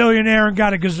 I'm a billionaire and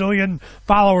got a gazillion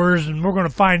followers, and we're going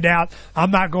to find out.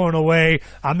 I'm not going away.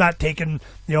 I'm not taking,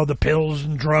 the pills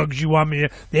and drugs you want me to.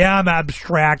 Yeah, I'm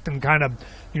abstract and kind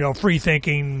of, free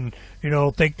thinking,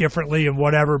 think differently and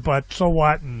whatever, but so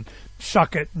what? And,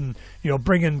 suck it and,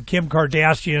 bringing Kim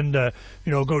Kardashian to,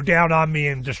 go down on me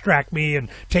and distract me and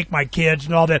take my kids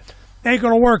and all that. Ain't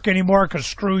going to work anymore because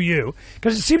screw you.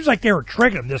 Because it seems like they were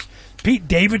triggering this Pete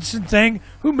Davidson thing.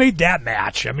 Who made that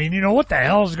match? I mean, what the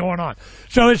hell is going on?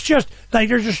 So it's just like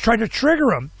they're just trying to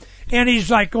trigger him. And he's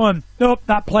like going, nope,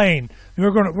 not playing. We're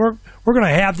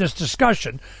gonna have this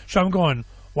discussion. So I'm going,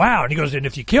 wow. And he goes, and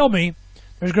if you kill me,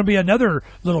 there's going to be another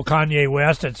little Kanye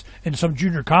West that's in some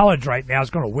junior college right now.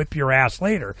 Is going to whip your ass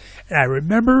later. And I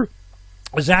remember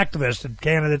as activists and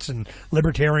candidates and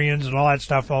libertarians and all that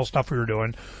stuff, all stuff we were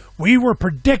doing, we were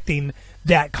predicting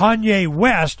that Kanye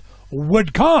West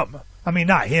would come. I mean,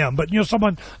 not him, but,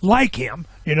 someone like him,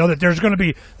 that there's going to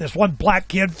be this one black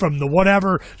kid from the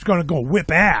whatever is going to go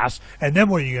whip ass, and then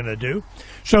what are you going to do?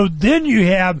 So then you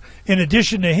have, in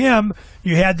addition to him,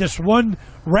 you had this one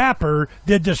rapper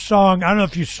did this song. I don't know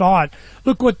if you saw it.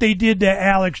 Look what they did to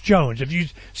Alex Jones. Have you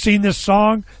seen this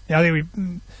song? Now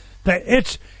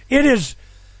it is.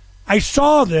 I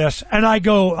saw this, and I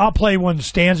go, I'll play one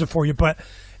stanza for you, but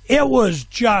it was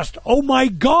just, oh my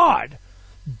God.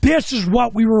 This is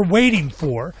what we were waiting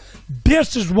for.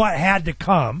 This is what had to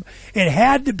come. It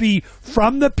had to be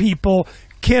from the people,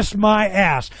 kiss my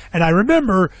ass. And I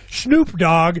remember Snoop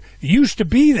Dogg used to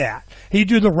be that. He'd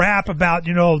do the rap about,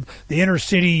 the inner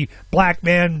city black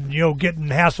man, getting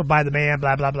hassled by the man,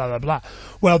 blah, blah, blah, blah, blah.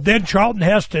 Well, then Charlton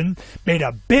Heston made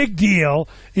a big deal,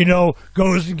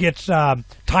 goes and gets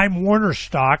Time Warner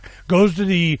stock, goes to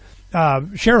the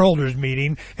shareholders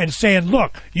meeting and saying,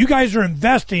 look, you guys are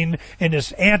investing in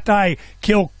this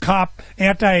anti-kill cop,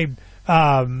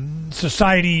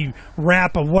 society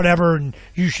rap of whatever, and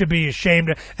you should be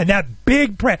ashamed. And that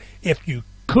big if you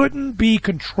couldn't be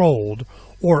controlled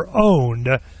or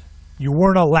owned, you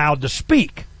weren't allowed to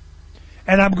speak.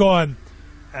 And I'm going,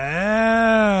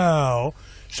 oh.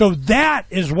 So that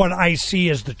is what I see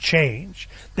as the change.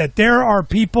 That there are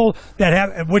people that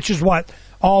have, which is what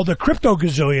all the crypto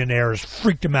gazillionaires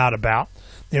freaked him out about.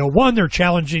 One, they're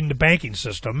challenging the banking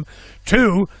system.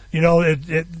 Two,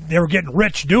 they were getting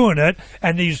rich doing it.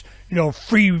 And these,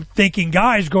 free-thinking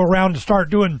guys go around and start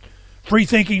doing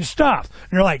free-thinking stuff.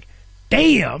 And you're like,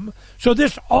 damn. So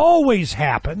this always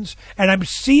happens. And I'm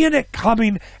seeing it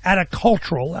coming at a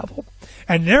cultural level.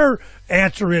 And their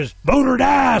answer is, vote or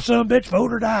die, son of a bitch,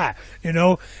 vote or die.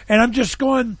 And I'm just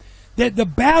going, that the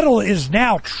battle is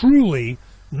now truly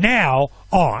now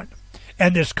on.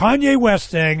 And this Kanye West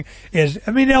thing is,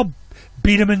 they'll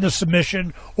beat him into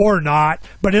submission or not,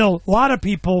 but a lot of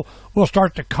people will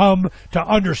start to come to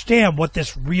understand what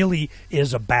this really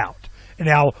is about.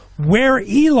 Now, where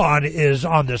Elon is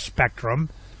on the spectrum,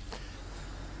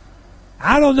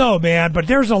 I don't know, man, but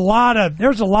there's a lot of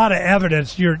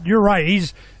evidence. You're right.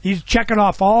 He's checking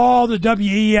off all the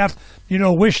WEF,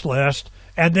 wish list,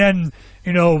 and then,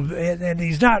 and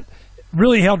he's not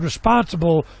really held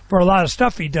responsible for a lot of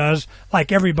stuff he does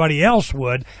like everybody else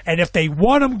would. And if they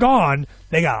want him gone,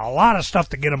 they got a lot of stuff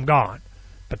to get him gone.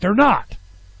 But they're not.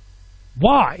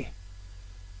 Why?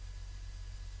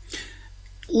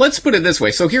 Let's put it this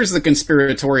way. So here's the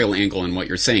conspiratorial angle in what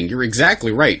you're saying. You're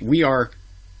exactly right. We are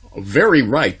very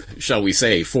ripe, shall we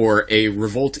say, for a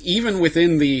revolt even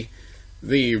within the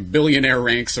billionaire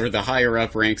ranks or the higher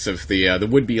up ranks of the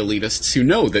would-be elitists who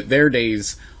know that their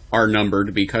days are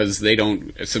numbered because they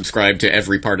don't subscribe to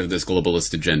every part of this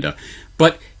globalist agenda.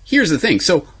 But here's the thing.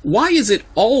 So why is it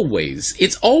always,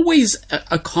 it's always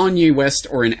a Kanye West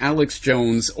or an Alex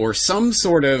Jones or some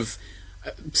sort of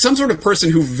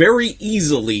person who very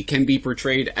easily can be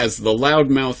portrayed as the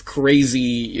loudmouth,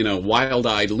 crazy,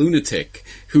 wild-eyed lunatic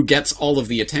who gets all of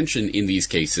the attention in these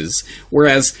cases,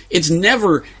 whereas it's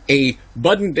never a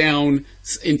buttoned-down,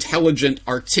 intelligent,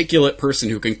 articulate person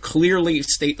who can clearly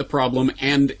state the problem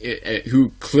and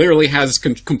who clearly has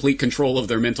complete control of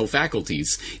their mental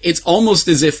faculties. It's almost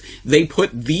as if they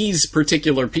put these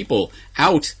particular people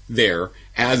out there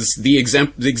as the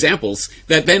examples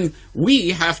that then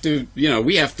we have to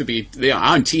be,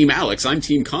 I'm Team Alex, I'm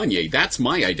Team Kanye, that's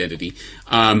my identity.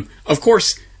 Of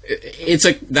course, it's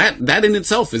that in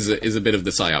itself is a bit of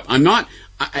the psyop. I'm not,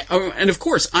 and of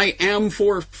course, I am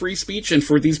for free speech and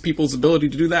for these people's ability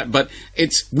to do that, but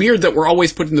it's weird that we're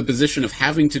always put in the position of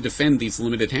having to defend these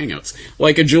limited hangouts.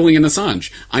 Like a Julian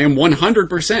Assange. I am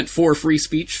 100% for free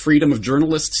speech, freedom of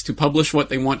journalists to publish what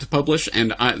they want to publish,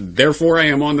 and therefore I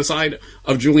am on the side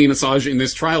of Julian Assange in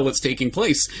this trial that's taking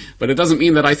place, but it doesn't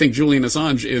mean that I think Julian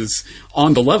Assange is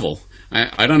on the level.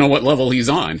 I don't know what level he's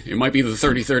on. It might be the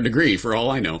 33rd degree for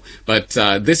all I know. But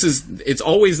it's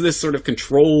always this sort of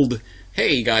controlled,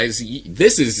 hey guys,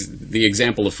 this is the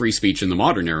example of free speech in the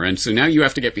modern era, and so now you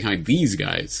have to get behind these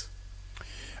guys.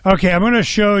 Okay, I'm going to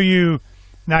show you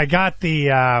and I got the.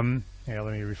 Here,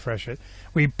 let me refresh it.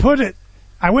 We put it.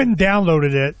 I went and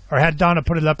downloaded it, or had Donna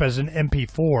put it up as an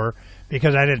MP4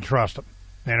 because I didn't trust them.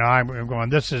 I'm going.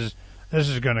 This is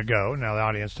going to go. Now the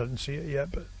audience doesn't see it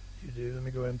yet, but you do. Let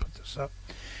me go ahead and put this up.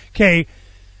 Okay,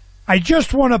 I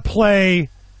just want to play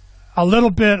a little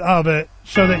bit of it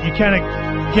so that you kind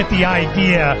of get the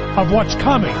idea of what's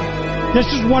coming. This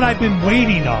is what I've been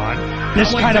waiting on.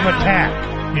 This kind of attack,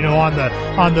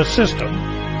 on the system.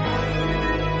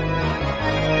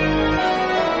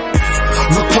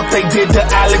 Look what they did to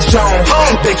Alex Jones.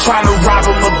 They trying to rob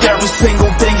him of every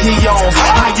single thing he owns.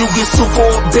 How you get sued for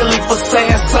a Billy for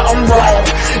saying something wrong?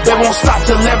 They won't stop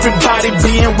till everybody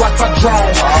being watched by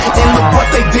drones. And look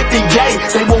what they did to Ye.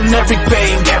 They want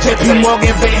everything. JP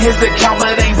Morgan ban his account,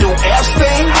 but they do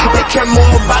Epstein. They care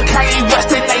more about Kanye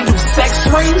West than they do sex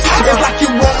rings. It's like you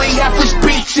only have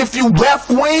free speech if you left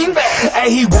wing.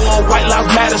 Hey, he wore a White Lives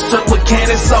Matter shirt with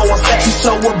Candace Owens. She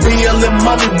showed a bill and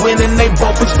money winning, they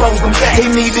both exposed him. They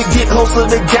need to get closer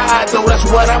to God, though that's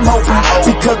what I'm hoping.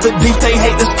 Because the deep, they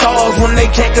hate the stars when they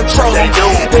can't control them.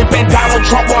 They banned Donald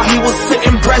Trump while he was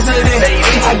sitting president.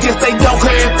 I guess they don't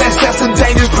care if that sets a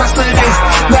dangerous precedent.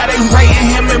 Now they rating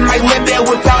him and Mike Lindell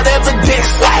without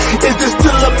evidence. Is this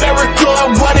still America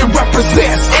or what it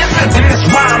represents? And that's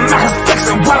why I'm not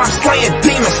flexing while I'm slaying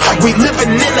demons. We living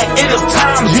in the end of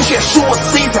times, you should show a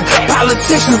season.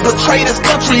 Politicians betray this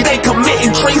country, they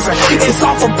committing treason. It's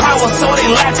all for power, so they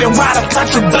laughing while the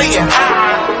country bleeding.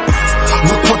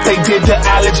 Look what they did to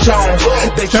Alex Jones.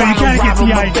 They so you kind of get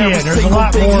the idea. There's a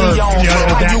lot more of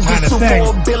that kind of thing.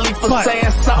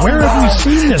 But where have we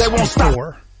seen this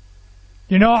before?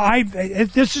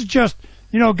 This is just,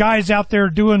 guys out there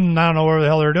doing, I don't know what the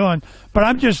hell they're doing, but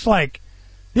I'm just like,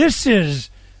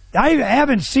 I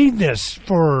haven't seen this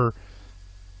for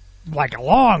like a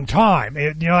long time.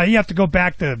 You have to go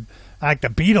back to like the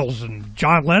Beatles and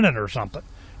John Lennon or something,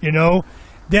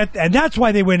 and that's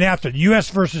why they went after U.S.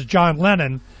 versus John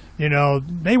Lennon.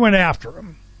 They went after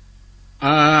him.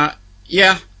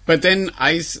 Yeah, but then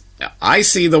I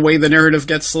see the way the narrative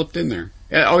gets slipped in there.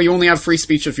 Oh, you only have free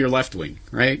speech if you're left wing,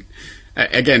 right?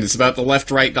 Again, it's about the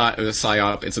left-right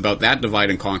psyop. It's about that divide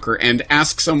and conquer. And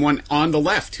ask someone on the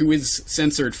left who is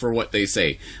censored for what they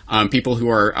say. People who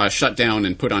are shut down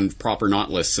and put on proper not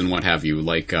lists and what have you,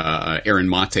 like Aaron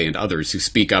Mate and others who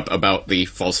speak up about the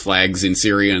false flags in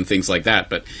Syria and things like that.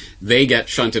 But they get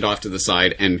shunted off to the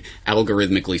side and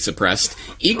algorithmically suppressed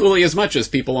equally as much as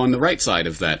people on the right side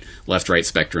of that left-right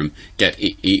spectrum get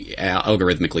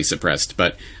algorithmically suppressed.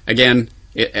 But again,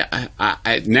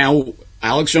 now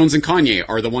Alex Jones and Kanye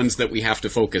are the ones that we have to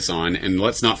focus on, and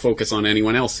let's not focus on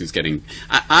anyone else who's getting.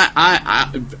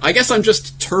 I guess I'm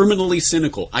just terminally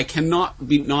cynical. I cannot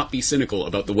not be cynical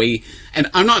about the way, and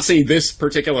I'm not saying this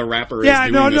particular rapper is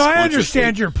doing this consciously. I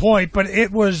understand your point, but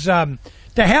it was to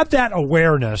have that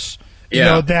awareness.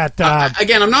 That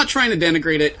again, I'm not trying to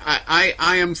denigrate it. I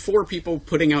am for people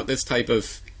putting out this type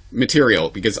of material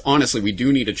because honestly, we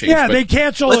do need a change. Yeah, they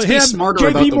cancel him.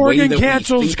 JP Morgan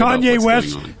cancels Kanye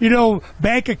West,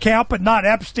 bank account, but not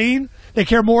Epstein. They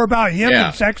care more about him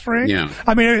than sex ring. Yeah.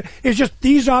 I mean, it's just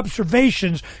these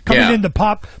observations coming into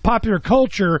popular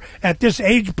culture at this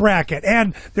age bracket,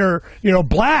 and they're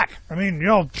black. I mean,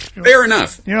 fair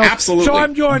enough. Absolutely. So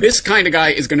I'm doing this kind of guy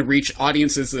is going to reach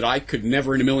audiences that I could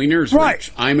never in a million years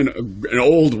reach. I'm an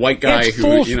old white guy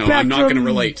who I'm not going to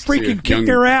relate to freaking young kick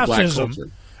their black assism.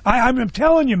 culture. I'm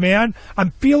telling you, man,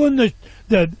 I'm feeling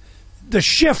the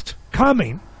shift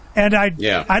coming, and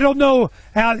I don't know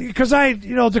how, because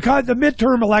the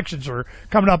midterm elections are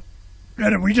coming up,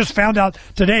 and we just found out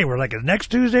today. We're like, next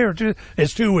Tuesday or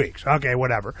it's 2 weeks. Okay,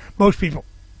 whatever. Most people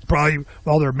probably,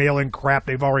 they're mailing crap.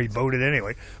 They've already voted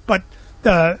anyway. But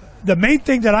the main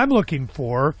thing that I'm looking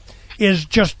for is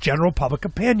just general public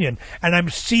opinion, and I'm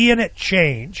seeing it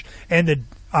change, and the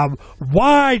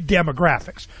wide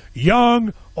demographics,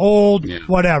 young, old,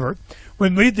 whatever.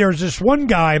 There's this one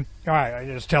guy, all right, I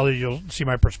just tell you, you'll see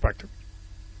my perspective.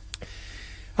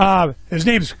 His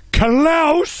name's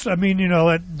Klaus. I mean,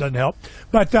 that doesn't help.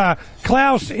 But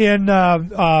Klaus in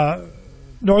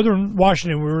northern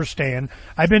Washington, we were staying.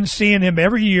 I've been seeing him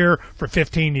every year for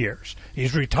 15 years.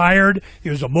 He's retired. He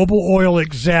was a Mobil Oil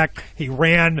exec. He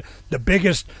ran the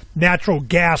biggest natural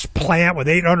gas plant with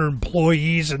 800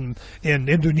 employees in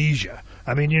Indonesia.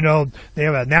 I mean, they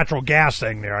have a natural gas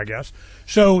thing there, I guess.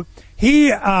 So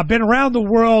he been around the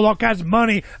world, all kinds of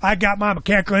money. I got my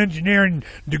mechanical engineering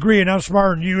degree, and I'm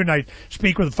smarter than you, and I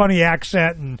speak with a funny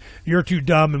accent, and you're too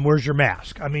dumb, and where's your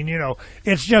mask? I mean,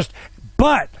 it's just,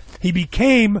 but he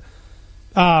became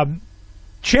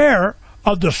chair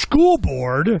of the school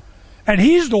board And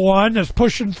he's the one that's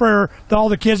pushing for all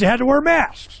the kids that had to wear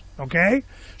masks. Okay?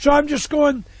 So I'm just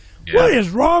going, what is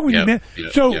wrong with you, man?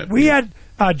 So we had,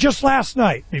 just last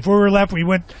night, before we left, we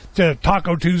went to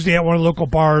Taco Tuesday at one of the local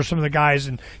bars, some of the guys,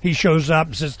 and he shows up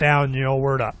and sits down, and,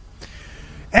 word up.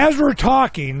 As we're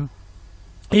talking,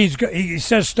 he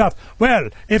says stuff, well,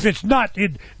 if it's not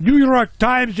in New York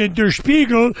Times and Der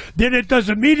Spiegel, then it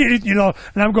doesn't mean it, and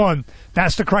I'm going,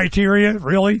 that's the criteria,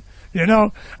 really? And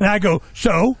I go,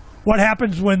 so what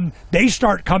happens when they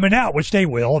start coming out, which they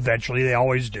will eventually, they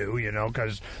always do,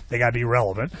 because they got to be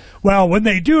relevant. Well, when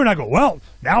they do, and I go, well,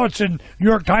 now it's in New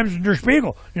York Times and Der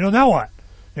Spiegel, now what?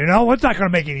 It's not going to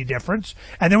make any difference.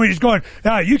 And then when he's going,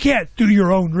 no, you can't do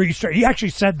your own research. He actually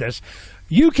said this.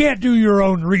 You can't do your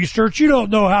own research. You don't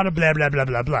know how to blah, blah, blah,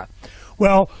 blah, blah.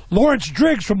 Well, Lawrence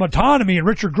Driggs from Autonomy and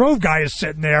Richard Grove guy is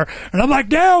sitting there, and I'm like,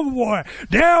 down, boy.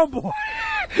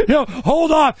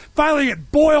 Hold on. Finally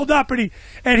it boiled up,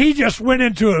 and he just went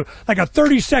into a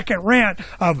 30-second rant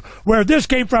of where this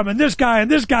came from, and this guy,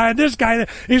 and this guy, and this guy.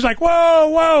 He's like,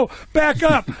 whoa, back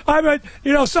up.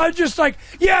 So I'm just like,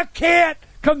 you can't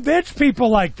convince people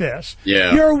like this.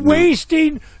 Yeah. You're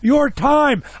wasting your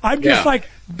time. I'm just like,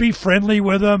 be friendly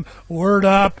with them, word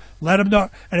up, let them know.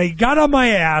 And he got on my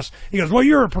ass. He goes, well,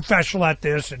 you're a professional at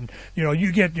this, and,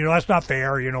 you get, that's not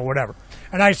fair, whatever.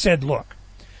 And I said, look,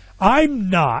 I'm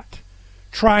not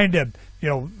trying to,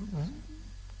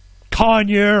 con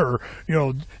you or,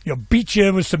 beat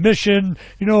you with submission,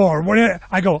 or whatever.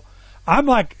 I go,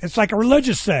 it's like a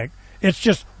religious thing. It's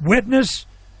just witness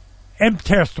and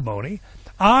testimony.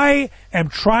 I am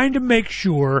trying to make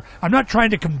sure, I'm not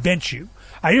trying to convince you.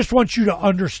 I just want you to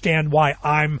understand why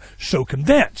I'm so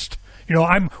convinced.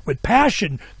 I'm with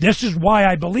passion. This is why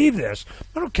I believe this.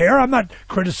 I don't care. I'm not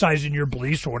criticizing your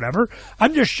beliefs or whatever.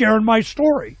 I'm just sharing my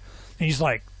story. And he's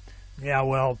like, yeah,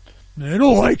 well, they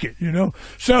don't like it,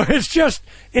 So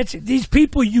it's these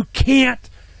people you can't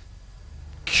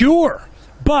cure.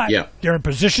 But they're in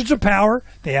positions of power.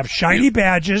 They have shiny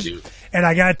badges. And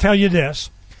I got to tell you this.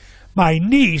 My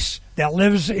niece that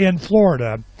lives in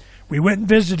Florida, we went and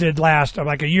visited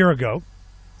a year ago.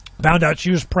 Found out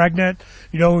she was pregnant.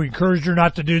 Encouraged her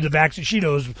not to do the vaccine. She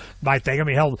knows my thing.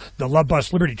 Hell, the Love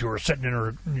Bus Liberty Tour sitting in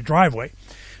her driveway.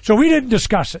 So we didn't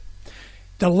discuss it.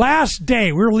 The last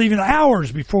day, we were leaving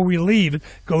hours before we leave,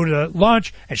 go to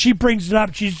lunch, and she brings it up.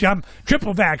 I'm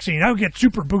triple vaccine. I don't get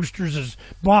super boosters as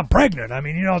well, I'm pregnant.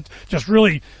 Just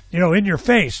really, in your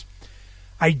face.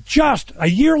 A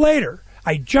year later,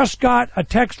 I just got a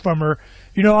text from her.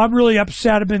 I'm really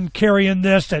upset. I've been carrying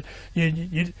this. That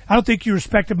I don't think you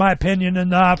respected my opinion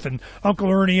enough. And Uncle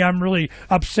Ernie, I'm really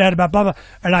upset about blah, blah.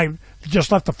 And I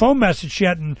just left the phone message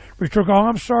yet and returned, oh,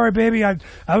 I'm sorry, baby. I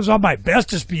was on my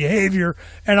bestest behavior.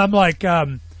 And I'm like,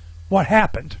 what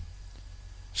happened?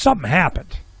 Something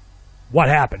happened. What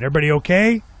happened? Everybody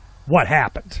okay? What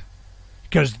happened?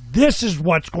 Because this is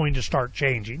what's going to start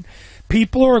changing.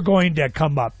 People are going to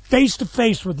come up face to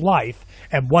face with life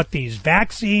and what these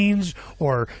vaccines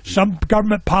or some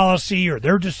government policy or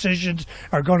their decisions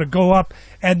are going to go up,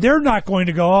 and they're not going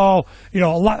to go, a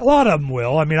lot of them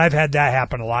will. I've had that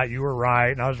happen a lot. You were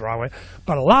right, and I was wrong.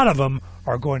 But a lot of them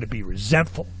are going to be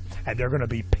resentful, and they're going to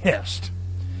be pissed.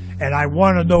 And I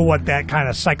want to know what that kind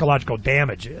of psychological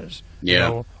damage is.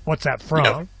 Yeah. What's that from?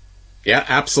 Yep. Yeah,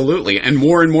 absolutely. And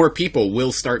more people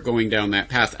will start going down that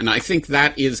path. And I think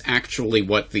that is actually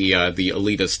what the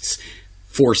elitists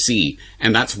foresee.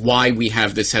 And that's why we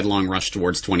have this headlong rush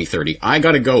towards 2030. I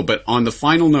gotta go, but on the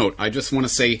final note, I just want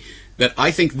to say that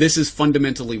I think this is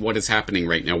fundamentally what is happening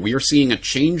right now. We are seeing a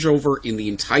changeover in the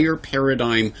entire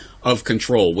paradigm of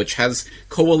control, which has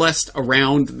coalesced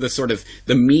around the sort of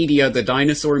the media, the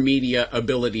dinosaur media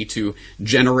ability to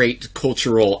generate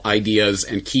cultural ideas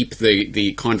and keep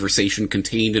the conversation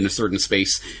contained in a certain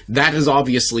space. That has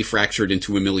obviously fractured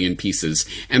into a million pieces.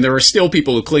 And there are still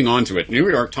people who cling on to it. New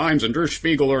York Times and Der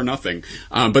Spiegel are nothing.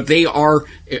 But they are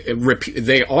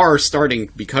starting,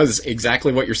 because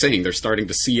exactly what you're saying, they're starting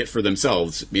to see it for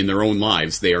themselves in their own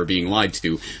lives. They are being lied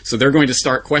to. So they're going to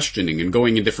start questioning and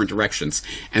going in different directions.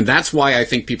 And that's why I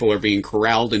think people are being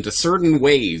corralled into certain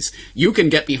ways. You can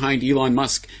get behind Elon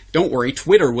Musk. Don't worry,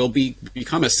 Twitter will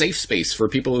become a safe space for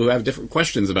people who have different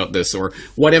questions about this or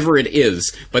whatever it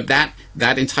is. But that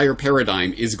entire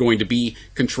paradigm is going to be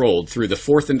controlled through the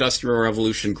Fourth Industrial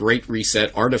Revolution, Great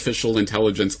Reset, artificial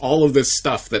intelligence, all of this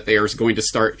stuff that they are going to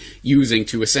start using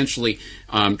to essentially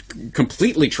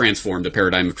completely transform the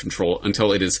paradigm of control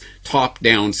until it is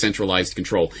top-down centralized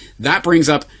control. That brings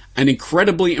up an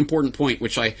incredibly important point,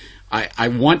 which I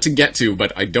want to get to,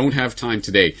 but I don't have time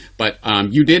today. But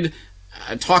you did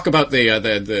talk about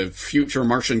the future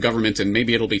Martian government and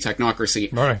maybe it'll be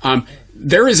technocracy. Right.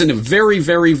 There is a very,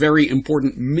 very, very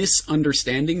important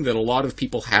misunderstanding that a lot of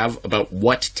people have about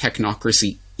what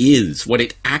technocracy is, what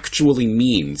it actually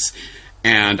means.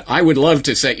 And I would love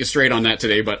to set you straight on that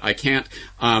today, but I can't.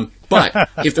 But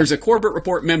if there's a Corbett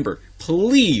Report member,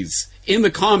 please, in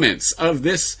the comments of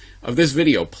this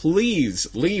video, please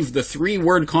leave the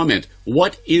 3-word comment,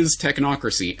 what is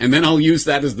technocracy? And then I'll use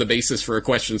that as the basis for a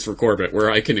questions for Corbett,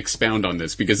 where I can expound on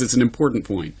this, because it's an important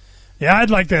point. Yeah,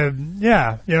 I'd like to,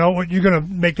 you're going to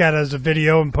make that as a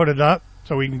video and put it up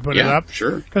so we can put it up? Yeah,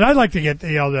 sure. Because I'd like to get,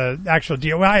 the actual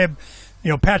deal. Well, I have,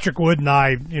 Patrick Wood and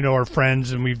I, are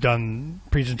friends, and we've done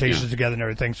presentations together and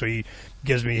everything, so he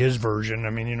gives me his version.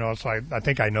 I mean, so I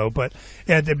think I know, but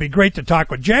it'd be great to talk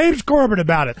with James Corbett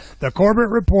about it.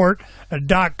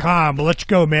 TheCorbettReport.com. We'll let you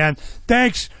go, man.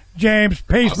 Thanks, James.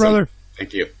 Peace, Awesome. brother.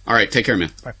 Thank you. All right, take care, man.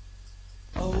 Bye.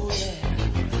 Oh, yeah.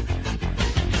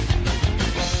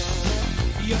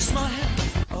 You're smart.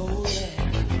 Oh, yeah.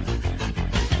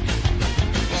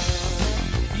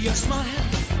 You're smart.